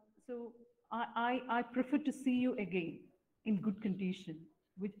 So I prefer to see you again in good condition.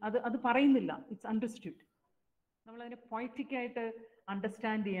 Which അത് പറയുന്നില്ല, it's understood. നമ്മളതിനെ poetic ആയിട്ട്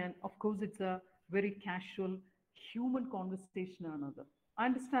understand ചെയ്യാൻ, of course it's a very casual human conversation ആണത്. I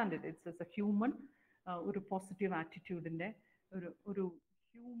understand it. It's as a human, ഒരു positive ആറ്റിറ്റ്യൂഡിന്റെ ഒരു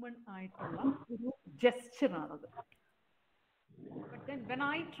human ആയിട്ടുള്ള ഒരു ജെസ്ചർ ആണത്. But then when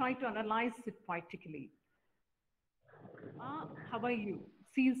I try to analyze it poetically, how are you,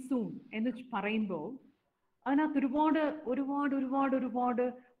 see you soon എന്ന് പറയുമ്പോൾ അതിനകത്ത് ഒരുപാട് ഒരുപാട് ഒരുപാട് ഒരുപാട്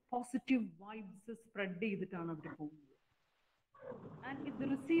പോസിറ്റീവ് വൈബ്സ് സ്പ്രെഡ് ചെയ്തിട്ടാണ് അവർ പോകുന്നത്. And if the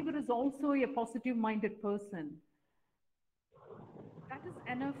receiver is also a positive minded person, that is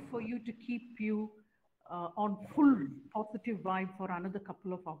enough for you to keep you on full positive vibe for another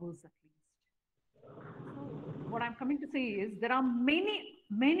couple of hours at least. So what I'm coming to say is there are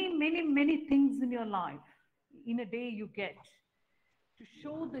many things in your life in a day you get to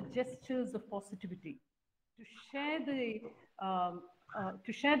show the gestures of positivity, to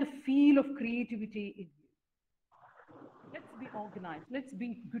share the feel of creativity in you. Let's be organized. Let's be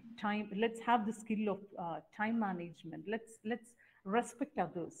good time. Let's have the skill of time management. Let's respect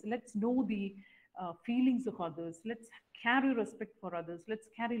others. Let's know the feelings of others. Let's carry respect for others. Let's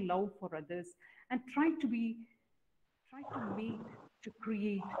carry love for others, and try to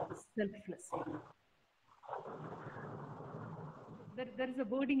create selflessly. There is a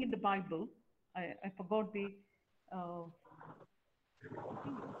wording in the Bible. I forgot the. I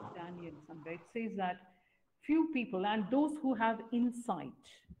think it's Daniel somewhere. It says that few people, and those who have insight,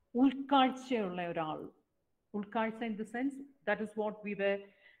 ഉൾക്കാഴ്ചയുള്ള ഒരാൾ, ഉൾക്കാഴ്ച in the sense that is what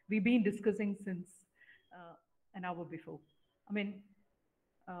we've been discussing since an hour before. I mean,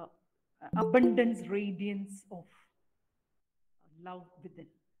 abundance, radiance of love within.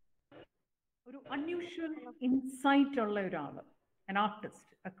 ഒരു unusual insight ഉള്ള ഒരാൾ, an artist,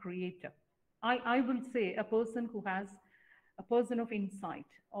 a creator. I will say a person who has a person of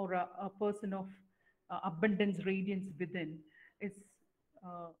insight, or a person of abundance, radiance within, is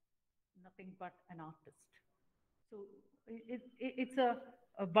nothing but an artist. So it's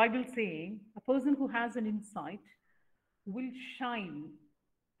a Bible saying, a person who has an insight will shine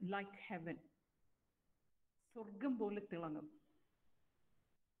like heaven. സ്വർഗം പോലെ തിളങ്ങും.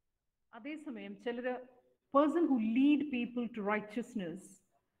 അതേസമയം ചിലര്, person who lead people to righteousness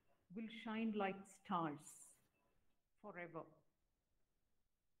will shine like stars forever.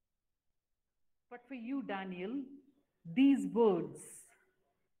 But for you, Daniel, these words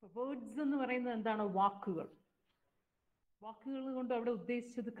എന്ന് പറയുന്നത് എന്താണ്? വാക്കുകൾ. വാക്കുകൾ കൊണ്ട് അവിടെ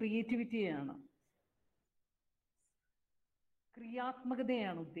ഉദ്ദേശിച്ചത് ക്രിയേറ്റിവിറ്റിയാണ്,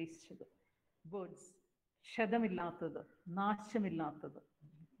 ക്രിയാത്മകതയാണ് ഉദ്ദേശിച്ചത്. വേർഡ്സ്, ക്ഷതമില്ലാത്തത്, നാശമില്ലാത്തത്,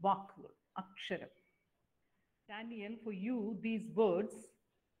 വാക്കുകൾ, അക്ഷരം. Daniel, for you, these words,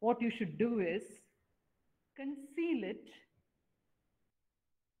 what you should do is conceal it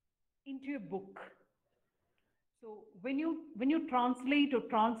into a book. So when you translate or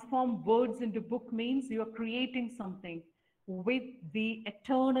transform words into book, means you are creating something with the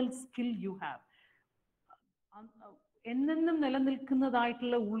eternal skill you have. എന്നെന്നും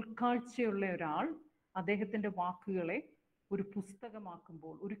നിലനിൽക്കുന്നതായിട്ടുള്ള ഉൾക്കാഴ്ചയുള്ള ഒരാൾ അദ്ദേഹത്തിന്റെ വാക്കുകളെ ഒരു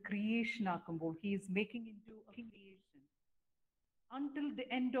പുസ്തകമാക്കുമ്പോൾ, ഒരു creation ആക്കുമ്പോൾ, he is making into a creation until the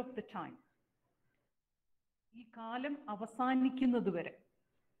end of the time. ഈ കാലം അവസാനിക്കുന്നത് വരെ,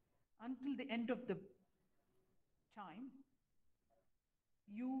 until the end of the time,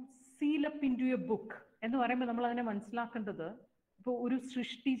 you seal up into a book. എന്ന് പറയുമ്പോൾ നമ്മൾ അതിനെ മനസ്സിലാക്കേണ്ടത്, ഇപ്പോൾ ഒരു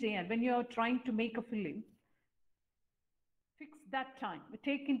സൃഷ്ടി ചെയ്യാൻ, when you are trying to make a film, fix that time,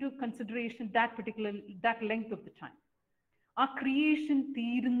 take into consideration that length of the time. ആ ക്രിയേഷൻ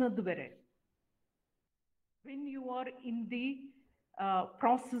തീരുന്നത് വരെ, when you are in the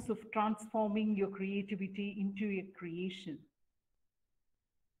process of transforming your creativity into a creation,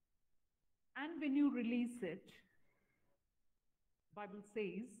 and when you release it, Bible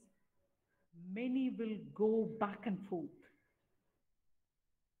says many will go back and forth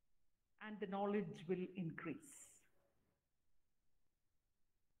and the knowledge will increase.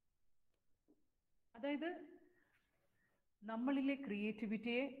 അതായത് നമ്മളിലെ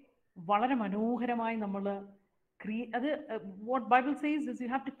ക്രിയേറ്റിവിറ്റിയെ വളരെ മനോഹരമായി നമ്മൾ അത് what Bible says is you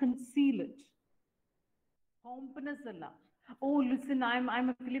have to conceal it. കോമ്പനസ് അല്ല. Oh, listen, I'm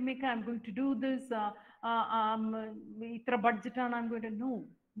a filmmaker, I'm going to do this, itra budget and I'm going to,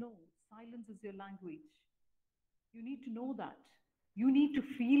 no, silence is your language. You need to know that. You need to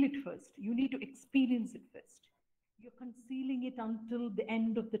feel it first. You need to experience it first. You're concealing it until the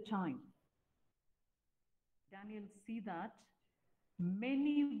end of the time. Daniel, see that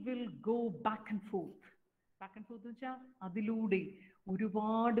many will go back and forth. Back and forth എന്ന് വെച്ചാൽ അതിലൂടെ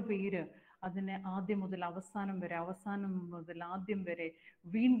ഒരുപാട് പേര് അതിനെ ആദ്യം മുതൽ അവസാനം വരെ, അവസാനം മുതൽ ആദ്യം വരെ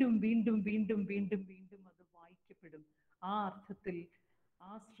വീണ്ടും വീണ്ടും വീണ്ടും വീണ്ടും വീണ്ടും അത് വായിക്കപ്പെടും. ആ അർത്ഥത്തിൽ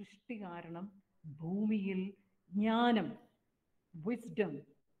ആ സൃഷ്ടി കാരണം ഭൂമിയിൽ ജ്ഞാനം, wisdom,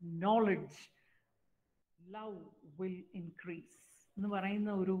 knowledge, love will increase എന്ന് പറയുന്ന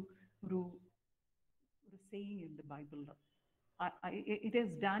ഒരു ഒരു ഒരു saying in the Bible. It is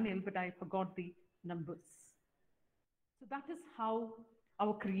Daniel, but I forgot the numbers. So that is how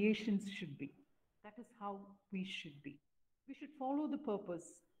our creations should be. That is how we should be. We should follow the purpose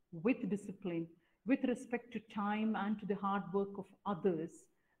with discipline, with respect to time and to the hard work of others,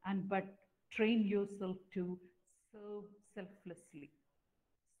 but train yourself to serve selflessly.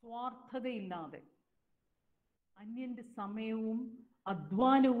 സ്വാർത്ഥതയില്ലാതെ അന്യന്റെ സമയവും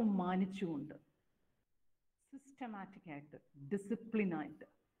അധ്വാനവും മാനിച്ചുകൊണ്ട് systematic ആയിട്ട്, discipline ആയിട്ട്,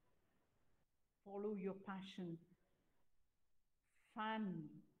 follow your passion, fan,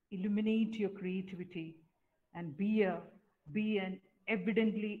 illuminate your creativity, and be an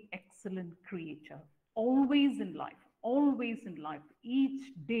evidently excellent creator. Always in life, each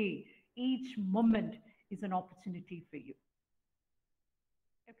day, each moment is an opportunity for you.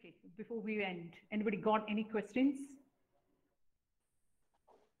 Okay, before we end, anybody got any questions?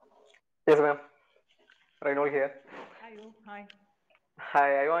 Yes, ma'am. Reno here. Hi. Hi,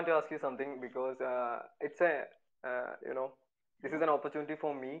 I want to ask you something because it's a, this is an opportunity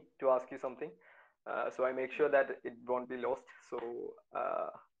for me to ask you something. So I make sure that it won't be lost. So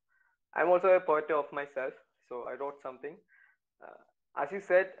I'm also a poet of myself. So I wrote something. As you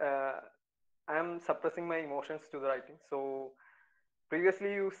said, I'm suppressing my emotions to the writing. So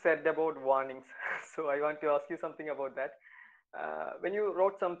previously you said about warnings. So I want to ask you something about that. When you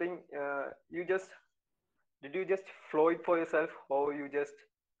wrote something, did you just flow it for yourself, or you just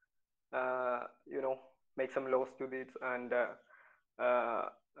make some laws to this? And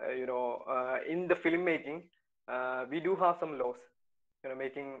in the filmmaking, we do have some laws,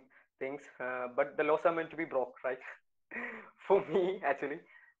 making things, but the laws are meant to be broke, right? For me, actually.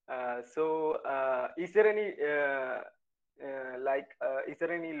 So is there any is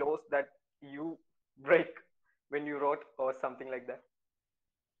there any laws that you break when you wrote, or something like that?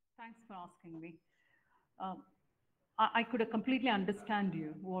 Thanks for asking me. I could completely understand you,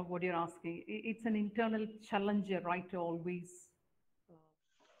 what you're asking. It's an internal challenge a writer always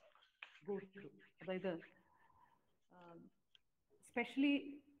go through. അതായത് especially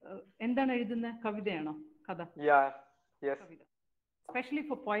എന്താണ് എഴുതുന്ന കവിതയാണോ, കഥ? Yeah, yes. Kavitha. Especially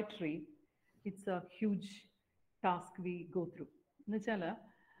for poetry, it's a huge task we go through. എന്ന് വെച്ചാൽ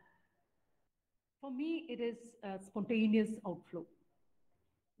for me it is a spontaneous outflow.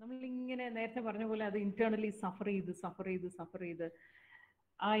 നമ്മളിങ്ങനെ നേരത്തെ പറഞ്ഞ പോലെ അത് ഇന്റേണലി സഫർ ചെയ്ത്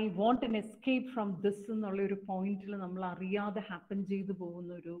I won't N escape from this എന്നുള്ള ഒരു പോയിന്റിൽ നമ്മൾ അറിയാതെ ഹാപ്പൻ ചെയ്തു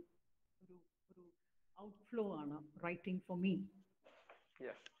പോകുന്ന ഒരു ഔട്ട്ഫ്ലോ ആണ് writing for me.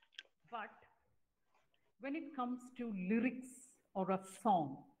 But when it comes to lyrics or A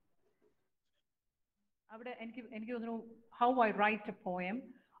song, അവിടെ എനിക്ക് തോന്നുന്നു how I write a poem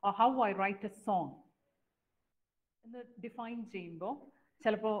or how I write a song എന്ന് ഡിഫൈൻ ചെയ്യുമ്പോൾ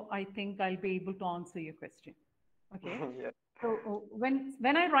Chalpo, I think I'll be able to answer your question. Okay. Yeah. So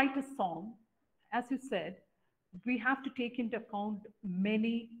when I write a song, as you said, we have to take into account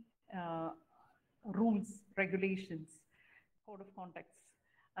many rules, regulations, code of context.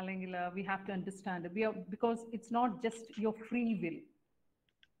 We have to understand it. Because it's not just your free will.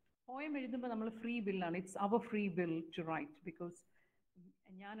 Poem എഴുതുമ്പോൾ നമ്മൾ free will ആണ്. It's our free will to write, because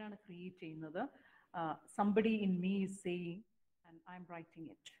ഞാനാണ് create ചെയ്യുന്നത്. Somebody in me is saying, and I'm writing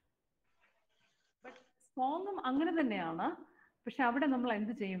it. But സോങ്ങും അങ്ങനെ തന്നെയാണ്. പക്ഷെ അവിടെ നമ്മൾ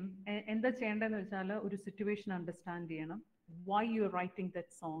എന്താ ചെയ്യേണ്ടതെന്ന് വെച്ചാൽ ഒരു സിറ്റുവേഷൻ അണ്ടർസ്റ്റാൻഡ് ചെയ്യണം. Why you are writing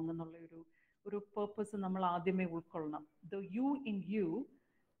that song എന്നുള്ള ഒരു പേർപ്പസ് നമ്മൾ ആദ്യമേ ഉൾക്കൊള്ളണം. The you in U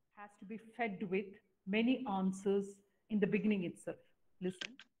has to B fed with many answers in the beginning itself.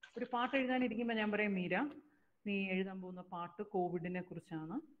 Listen, ഒരു പാട്ട് എഴുതാനിരിക്കുമ്പോൾ ഞാൻ പറയും, മീര നീ എഴുതാൻ പോകുന്ന പാട്ട് കോവിഡിനെ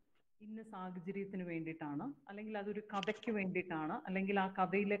കുറിച്ചാണ്. ഇന്ന സാഹചര്യത്തിന് വേണ്ടിയിട്ടാണ്, അല്ലെങ്കിൽ അതൊരു കഥയ്ക്ക് വേണ്ടിയിട്ടാണ്, അല്ലെങ്കിൽ ആ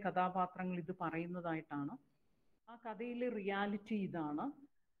കഥയിലെ കഥാപാത്രങ്ങൾ ഇത് പറയുന്നതായിട്ടാണ്, ആ കഥയിലെ റിയാലിറ്റി ഇതാണ്,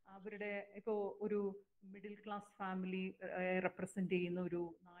 അവരുടെ ഇപ്പോൾ ഒരു മിഡിൽ ക്ലാസ് ഫാമിലി റെപ്രസെൻ്റ് ചെയ്യുന്ന ഒരു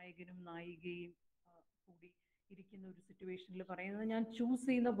നായകനും നായികയും കൂടി ഇരിക്കുന്ന ഒരു സിറ്റുവേഷനിൽ പറയുന്നത്, ഞാൻ ചൂസ്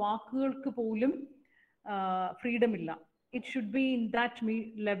ചെയ്യുന്ന വാക്കുകൾക്ക് പോലും ഫ്രീഡം ഇല്ല. It should be in that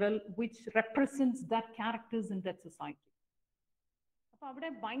level which represents that characters in that society. അപ്പോൾ അവിടെ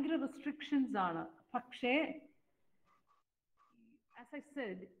ഭയങ്കര റെസ്ട്രിക്ഷൻസ് ആണ്. പക്ഷേ as I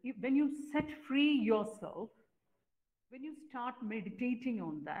said, when you set free yourself, when you start meditating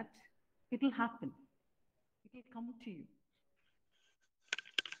on that, it will happen. It will come to you.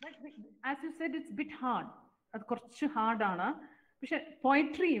 But as you said, it's a bit hard. അത് കുറച്ച് ഹാർഡാണ്. പക്ഷെ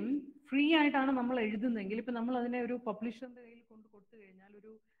പോയട്രിയും free ആയിട്ടാണ് നമ്മൾ എഴുതുന്നതെങ്കിൽ, ഇപ്പം നമ്മൾ അതിനെ ഒരു പബ്ലിഷറിൻ്റെ കയ്യിൽ കൊണ്ട് കൊടുത്തു കഴിഞ്ഞാൽ,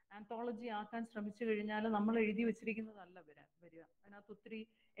 ഒരു ആന്തോളജി ആക്കാൻ ശ്രമിച്ചു കഴിഞ്ഞാൽ, നമ്മൾ എഴുതി വെച്ചിരിക്കുന്നതല്ല വരിക. അതിനകത്ത് ഒത്തിരി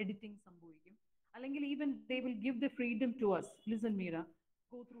എഡിറ്റിംഗ് സംഭവിക്കും. അല്ലെങ്കിൽ even they will give the freedom to us, listen Meera,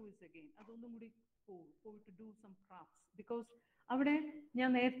 go through is again, അതൊന്നും കൂടി പോയിട്ട് ഡു സം ക്രാഫ്റ്റ്സ്. ബിക്കോസ് അവിടെ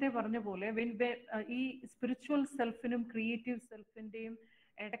ഞാൻ നേരത്തെ പറഞ്ഞ പോലെ ഈ സ്പിരിച്വൽ സെൽഫിനും ക്രിയേറ്റീവ് സെൽഫിൻ്റെയും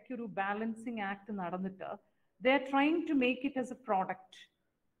ഇടയ്ക്കൊരു ബാലൻസിങ് ആക്ട് നടന്നിട്ട്, they are trying to make it as a product.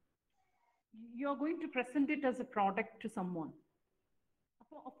 You are going to present it as a product to someone.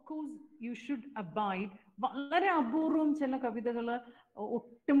 അപ്പോൾ of course you should abide. വളരെ അപൂർവം ചില കവിതകൾ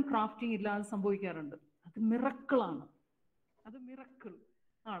ഒട്ടും ക്രാഫ്റ്റിംഗ് ഇല്ലാതെ സംഭവിക്കാറുണ്ട്. അത് മിറക്കിളാണ്, അത് മിറക്കിൾ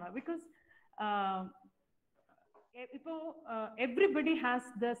ആണ്. ബിക്കോസ് ഇപ്പോൾ everybody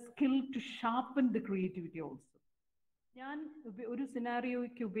has the skill to sharpen the creativity also. ഞാൻ ഒരു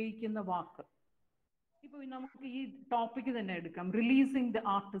സിനാരിയോയ്ക്ക് ഉപയോഗിക്കുന്ന വാക്ക്, ഇപ്പൊ നമുക്ക് ഈ ടോപ്പിക്ക് തന്നെ എടുക്കാം, റിലീസിങ് ദ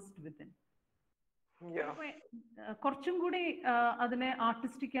ആർട്ടിസ്റ്റ് വിത്തിൻ. കുറച്ചും കൂടി അതിനെ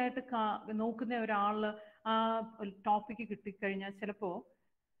ആർട്ടിസ്റ്റിക് ആയിട്ട് നോക്കുന്ന ഒരാള് ആ ടോപ്പിക്ക് കിട്ടിക്കഴിഞ്ഞാൽ ചിലപ്പോ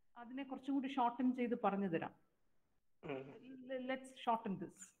അതിനെ കുറച്ചും കൂടി ഷോർട്ടൻ ചെയ്ത് പറഞ്ഞു തരാം. Let's shorten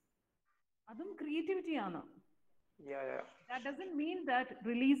this. അതും ക്രിയേറ്റിവിറ്റി ആണ്. That doesn't mean that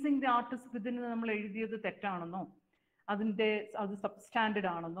releasing the artist within നമ്മൾ എഴുതിയത് തെറ്റാണെന്നോ, അത് സബ്സ്റ്റാൻഡേർഡ്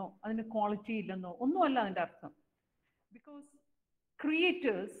ആണെന്നോ, അതിന് ക്വാളിറ്റി ഇല്ലെന്നോ ഒന്നുമല്ല അതിൻ്റെ അർത്ഥം. ബിക്കോസ്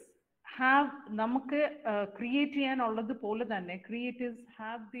ക്രിയേറ്റേഴ്സ് ഹാവ്, നമുക്ക് ക്രിയേറ്റ് ചെയ്യാനുള്ളത് പോലെ തന്നെ creators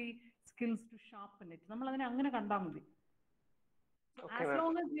have the skills to sharpen it. നമ്മൾ അതിനെ അങ്ങനെ കണ്ടാൽ മതി. As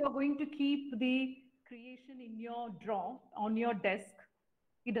long as you are going to keep the creation in your draw on your desk,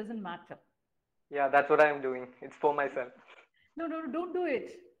 it doesn't matter. Yeah, that's what I am doing. It's for myself. No, don't do it.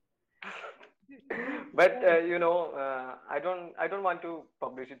 But I don't want to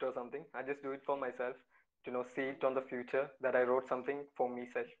publish it or something. I just do it for myself to see it on the future that I wrote something for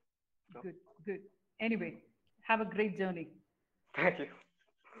myself. Good. Anyway, have a great journey. Thank you.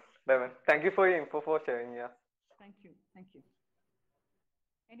 Bye. Thank you for your info, for sharing. Yeah. Thank you.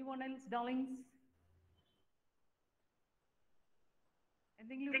 Anyone else, darlings?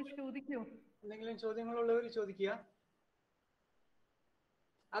 എന്തെങ്കിലും ചോദ്യങ്ങളുള്ളവർ ചോദിക്കുക.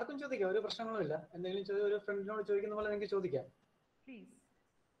 ആർക്കും ചോദിക്കാം, ഒരു പ്രശ്നങ്ങളുമില്ല. എന്തെങ്കിലും ഒരു ഫ്രണ്ടിനോട് ചോദിക്കുന്ന പോലെ നിങ്ങൾക്ക് ചോദിക്കാം. പ്ലീസ്.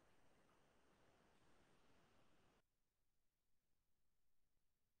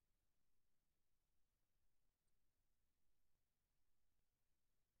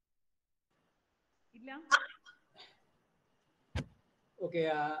 ഇല്ല? ഓക്കെ,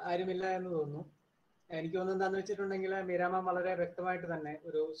 ആരുമില്ല എന്ന് തോന്നുന്നു. എനിക്ക് തോന്നുന്നത് എന്താണെന്ന് വെച്ചിട്ടുണ്ടെങ്കിൽ, മീരാമ്മ വളരെ വ്യക്തമായിട്ട് തന്നെ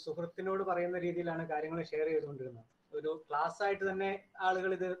ഒരു സുഹൃത്തിനോട് പറയുന്ന രീതിയിലാണ് കാര്യങ്ങൾ ഷെയർ ചെയ്തുകൊണ്ടിരുന്നത്. ഒരു ക്ലാസ് ആയിട്ട് തന്നെ ആളുകൾ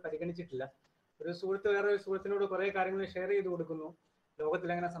ഇത് പരിഗണിച്ചിട്ടില്ല. ഒരു സുഹൃത്ത് വേറെ ഒരു സുഹൃത്തിനോട് കുറെ കാര്യങ്ങൾ ഷെയർ ചെയ്ത് കൊടുക്കുന്നു.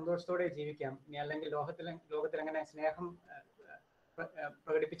 ലോകത്തിൽ എങ്ങനെ സന്തോഷത്തോടെ ജീവിക്കാം, അല്ലെങ്കിൽ ലോകത്തിൽ എങ്ങനെ സ്നേഹം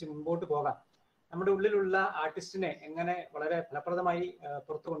പ്രകടിപ്പിച്ച് മുമ്പോട്ട് പോകാം, നമ്മുടെ ഉള്ളിലുള്ള ആർട്ടിസ്റ്റിനെ എങ്ങനെ വളരെ ഫലപ്രദമായി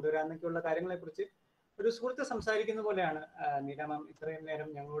പുറത്തു കൊണ്ടുവരാം എന്നൊക്കെയുള്ള കാര്യങ്ങളെ കുറിച്ച് ഒരു സുഹൃത്ത് സംസാരിക്കുന്ന പോലെയാണ് മീരാമ്മ ഇത്രയും നേരം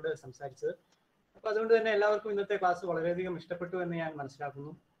ഞങ്ങളോട് സംസാരിച്ചത്. അപ്പൊ അതുകൊണ്ട് തന്നെ എല്ലാവർക്കും ഇന്നത്തെ ക്ലാസ് വളരെയധികം ഇഷ്ടപ്പെട്ടു എന്ന് ഞാൻ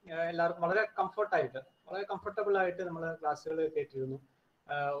മനസ്സിലാക്കുന്നു. എല്ലാവർക്കും വളരെ കംഫർട്ടബിൾ ആയിട്ട് നമ്മൾ ക്ലാസ്സുകൾ കേട്ടിരുന്നു.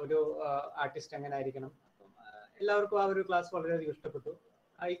 ഒരു ആർട്ടിസ്റ്റ് എങ്ങനെ ആയിരിക്കണം, എല്ലാവർക്കും ആ ഒരു ക്ലാസ് വളരെയധികം ഇഷ്ടപ്പെട്ടു.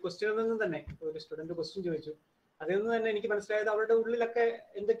 ഈ ക്വസ്റ്റ്യനിൽ നിന്നും തന്നെ ഒരു സ്റ്റുഡന്റ് ക്വസ്റ്റ്യൻ ചോദിച്ചു, അതിൽ നിന്ന് തന്നെ എനിക്ക് മനസ്സിലായത് അവരുടെ ഉള്ളിലൊക്കെ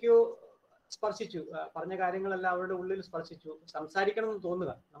എന്തൊക്കെയോ സ്പർശിച്ചു. പറഞ്ഞ കാര്യങ്ങളെല്ലാം അവരുടെ ഉള്ളിൽ സ്പർശിച്ചു. സംസാരിക്കണം എന്ന്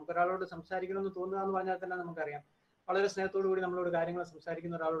തോന്നുക, നമുക്കൊരാളോട് സംസാരിക്കണം എന്ന് തോന്നുക എന്ന് പറഞ്ഞാൽ തന്നെ നമുക്കറിയാം, വളരെ സ്നേഹത്തോടു കൂടി നമ്മളോട് കാര്യങ്ങൾ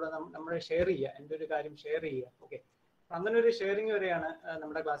സംസാരിക്കുന്ന ഒരാളോട് നമ്മളെ ഷെയർ ചെയ്യുക, എൻ്റെ ഒരു കാര്യം ഷെയർ ചെയ്യുക. ഓക്കെ, അങ്ങനെ ഒരു ഷെയറിങ് വരെയാണ്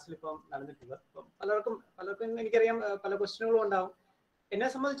നമ്മുടെ ക്ലാസ്സിൽ ഇപ്പം നടന്നിട്ടുള്ളത്. അപ്പം പലർക്കും എനിക്കറിയാം പല ക്വസ്റ്റ്യനുകളും ഉണ്ടാവും. എന്നെ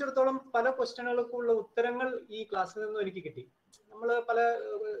സംബന്ധിച്ചിടത്തോളം പല ക്വസ്റ്റ്യനുകൾക്കുള്ള ഉത്തരങ്ങൾ ഈ ക്ലാസ്സിൽ നിന്നും എനിക്ക് കിട്ടി. നമ്മൾ പല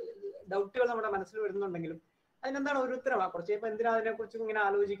ഡൗട്ടുകൾ നമ്മുടെ മനസ്സിൽ വരുന്നുണ്ടെങ്കിലും അതിനെന്താണ് ഒരു ഉത്തരം, കുറച്ച് കഴിയുമ്പോൾ എന്തിനാ അതിനെക്കുറിച്ച് ഇങ്ങനെ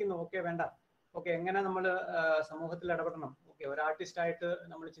ആലോചിക്കുന്നു. ഓക്കെ, വേണ്ട. ഓക്കെ, എങ്ങനെ നമ്മൾ സമൂഹത്തിൽ ഇടപെടണം. ഓക്കെ, ഒരു ആർട്ടിസ്റ്റ് ആയിട്ട്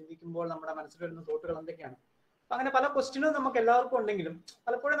നമ്മൾ ചിന്തിക്കുമ്പോൾ നമ്മുടെ മനസ്സിൽ വരുന്ന തോട്ടുകൾ എന്തൊക്കെയാണ്. അങ്ങനെ പല ക്വസ്റ്റ്യനും നമുക്ക് എല്ലാവർക്കും ഉണ്ടെങ്കിലും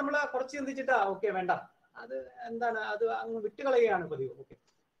പലപ്പോഴും നമ്മൾ കുറച്ച് ചിന്തിച്ചിട്ട് ഓക്കെ വേണ്ട, അത് എന്താണ്, അത് അങ്ങ് വിട്ടുകളയുകയാണ് പതിവ്. ഓക്കെ,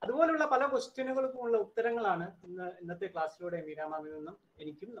 അതുപോലുള്ള പല ക്വസ്റ്റ്യനുകൾക്കുമുള്ള ഉത്തരങ്ങളാണ് ഇന്നത്തെ ക്ലാസ്സിലൂടെ മീര മാമിൽ നിന്നും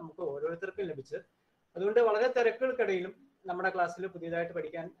എനിക്കും നമുക്ക് ഓരോരുത്തർക്കും ലഭിച്ചത്. അതുകൊണ്ട് വളരെ തിരക്കുകൾക്കിടയിലും നമ്മുടെ ക്ലാസ്സിൽ പുതിയതായിട്ട്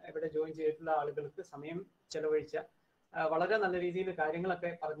പഠിക്കാൻ ഇവിടെ ജോയിൻ ചെയ്തിട്ടുള്ള ആളുകൾക്ക് സമയം ചെലവഴിച്ച വളരെ നല്ല രീതിയിൽ കാര്യങ്ങളൊക്കെ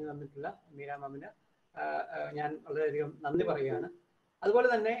പറഞ്ഞു തന്നിട്ടുള്ള മീര മാമിന് ഞാൻ വളരെയധികം നന്ദി പറയുകയാണ്. അതുപോലെ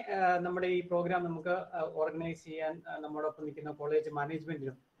തന്നെ നമ്മുടെ ഈ പ്രോഗ്രാം നമുക്ക് ഓർഗനൈസ് ചെയ്യാൻ നമ്മോടൊപ്പം നിൽക്കുന്ന കോളേജ്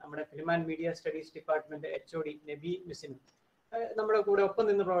മാനേജ്മെന്റിനും നമ്മുടെ film and media studies department HOD നബി മിസ്സിനും നമ്മുടെ കൂടെ ഒപ്പം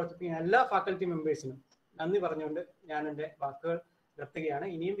നിന്ന് പ്രവർത്തിക്കുന്ന എല്ലാ ഫാക്കൽറ്റി മെമ്പേഴ്സിനും നന്ദി പറഞ്ഞുകൊണ്ട് ഞാൻ എൻ്റെ വാക്കുകൾ നിർത്തുകയാണ്.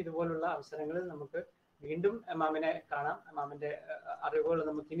 ഇനിയും ഇതുപോലുള്ള അവസരങ്ങളിൽ നമുക്ക് വീണ്ടും മാമിനെ കാണാം. മാമിന്റെ അറിവുകൾ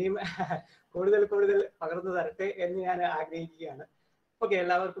നമുക്ക് ഇനിയും കൂടുതൽ പകർന്നു തരട്ടെ എന്ന് ഞാൻ ആഗ്രഹിക്കുകയാണ്. ഓക്കെ,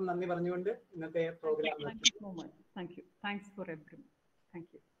 എല്ലാവർക്കും നന്ദി പറഞ്ഞുകൊണ്ട് ഇന്നത്തെ പ്രോഗ്രാം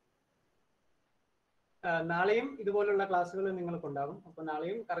നാളെയും ഇതുപോലുള്ള ക്ലാസ്സുകൾ നിങ്ങൾക്കുണ്ടാകും. അപ്പോൾ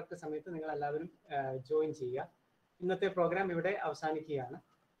നാളെയും കറക്റ്റ് സമയത്ത് നിങ്ങൾ എല്ലാവരും ജോയിൻ ചെയ്യുക. ഇന്നത്തെ പ്രോഗ്രാം ഇവിടെ അവസാനിക്കുകയാണ്.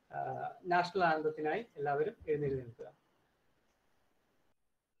 നാഷണൽ ആനന്ദത്തിനായി എല്ലാവരും എഴുന്നേറ്റ് നിൽക്കുക.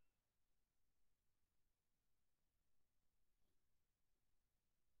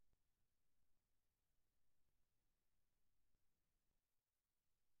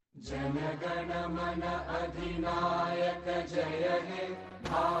 जनगण मन अधिनायक जय हे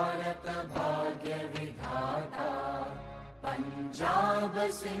भारत भाग्य विधाता, पंजाब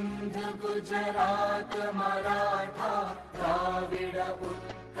सिंध गुजरात मराठा द्राविड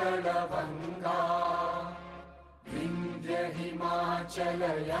उत्कल बंगा, विंध्य हिमाचल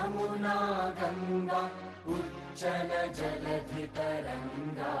यमुना गंगा उच्चल जलधि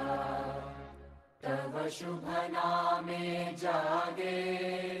तरंगा, तव शुभ नामे जागे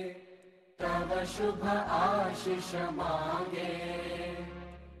तव शुभ आशीष मांगे,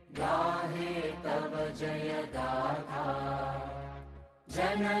 गाहे तव जय गाथा।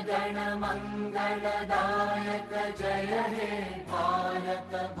 जन गण मंगलदायक जय हे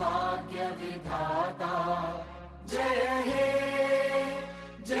भारत भाग्य विधाता, जय हे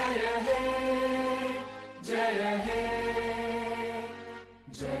जय हे जय हे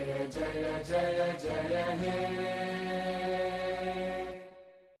जय जय जय जय हे।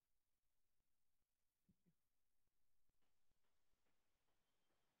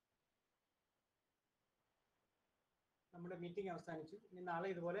 നമ്മുടെ മീറ്റിംഗ് അവസാനിച്ചു. ഇനി നാളെ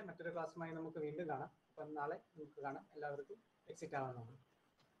ഇതുപോലെ മറ്റൊരു ക്ലാസ്സുമായി നമുക്ക് വീണ്ടും കാണാം. അപ്പം നാളെ നമുക്ക് കാണാം. എല്ലാവർക്കും എക്സിറ്റ് ആവാവുന്നതാണ്.